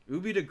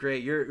 Ubi the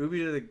Great, you're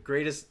Ubi the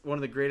greatest, one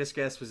of the greatest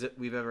guests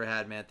we've ever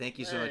had, man. Thank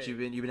you so much. You've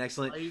been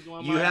excellent.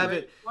 You have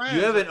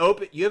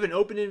an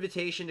open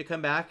invitation to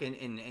come back and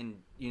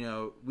you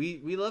know,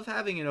 we love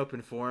having an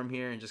open forum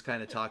here and just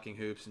kind of talking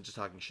hoops and just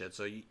talking shit.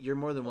 So you're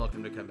more than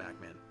welcome to come back,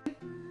 man.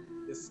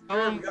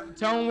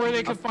 Tell them where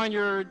they can find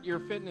your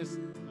fitness.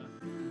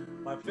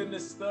 My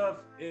fitness stuff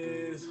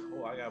is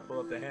I gotta pull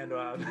up the handle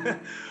out.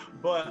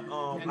 But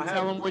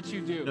tell them what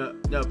you do.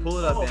 No, pull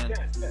it up, man.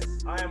 Yes.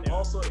 I am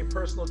also a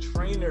personal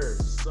trainer.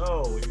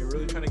 So if you're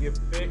really trying to get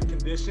fit,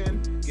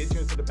 condition, get you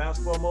into the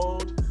basketball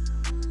mode,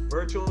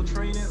 virtual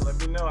training, let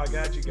me know. I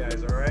got you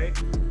guys. All right.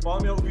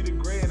 Follow me on Ubi the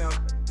Great, and I'll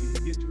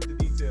get you with the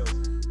details.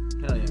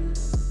 Hell yeah.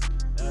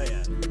 Oh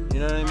yeah. You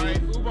know what I mean? All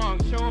right, Ubong,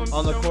 show him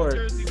on the court.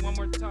 Jersey one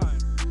more time.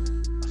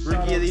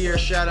 Rookie of the year,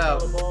 shout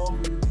out.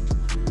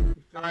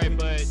 All right,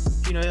 but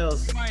Pino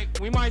Hills.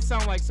 We might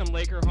sound like some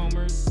Laker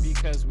homers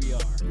because we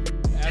are.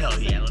 Hell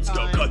yeah, let's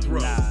go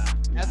Cutthroat. At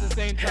the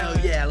same time.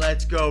 Hell yeah,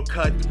 let's go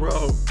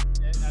Cutthroat.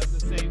 At the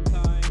same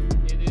time.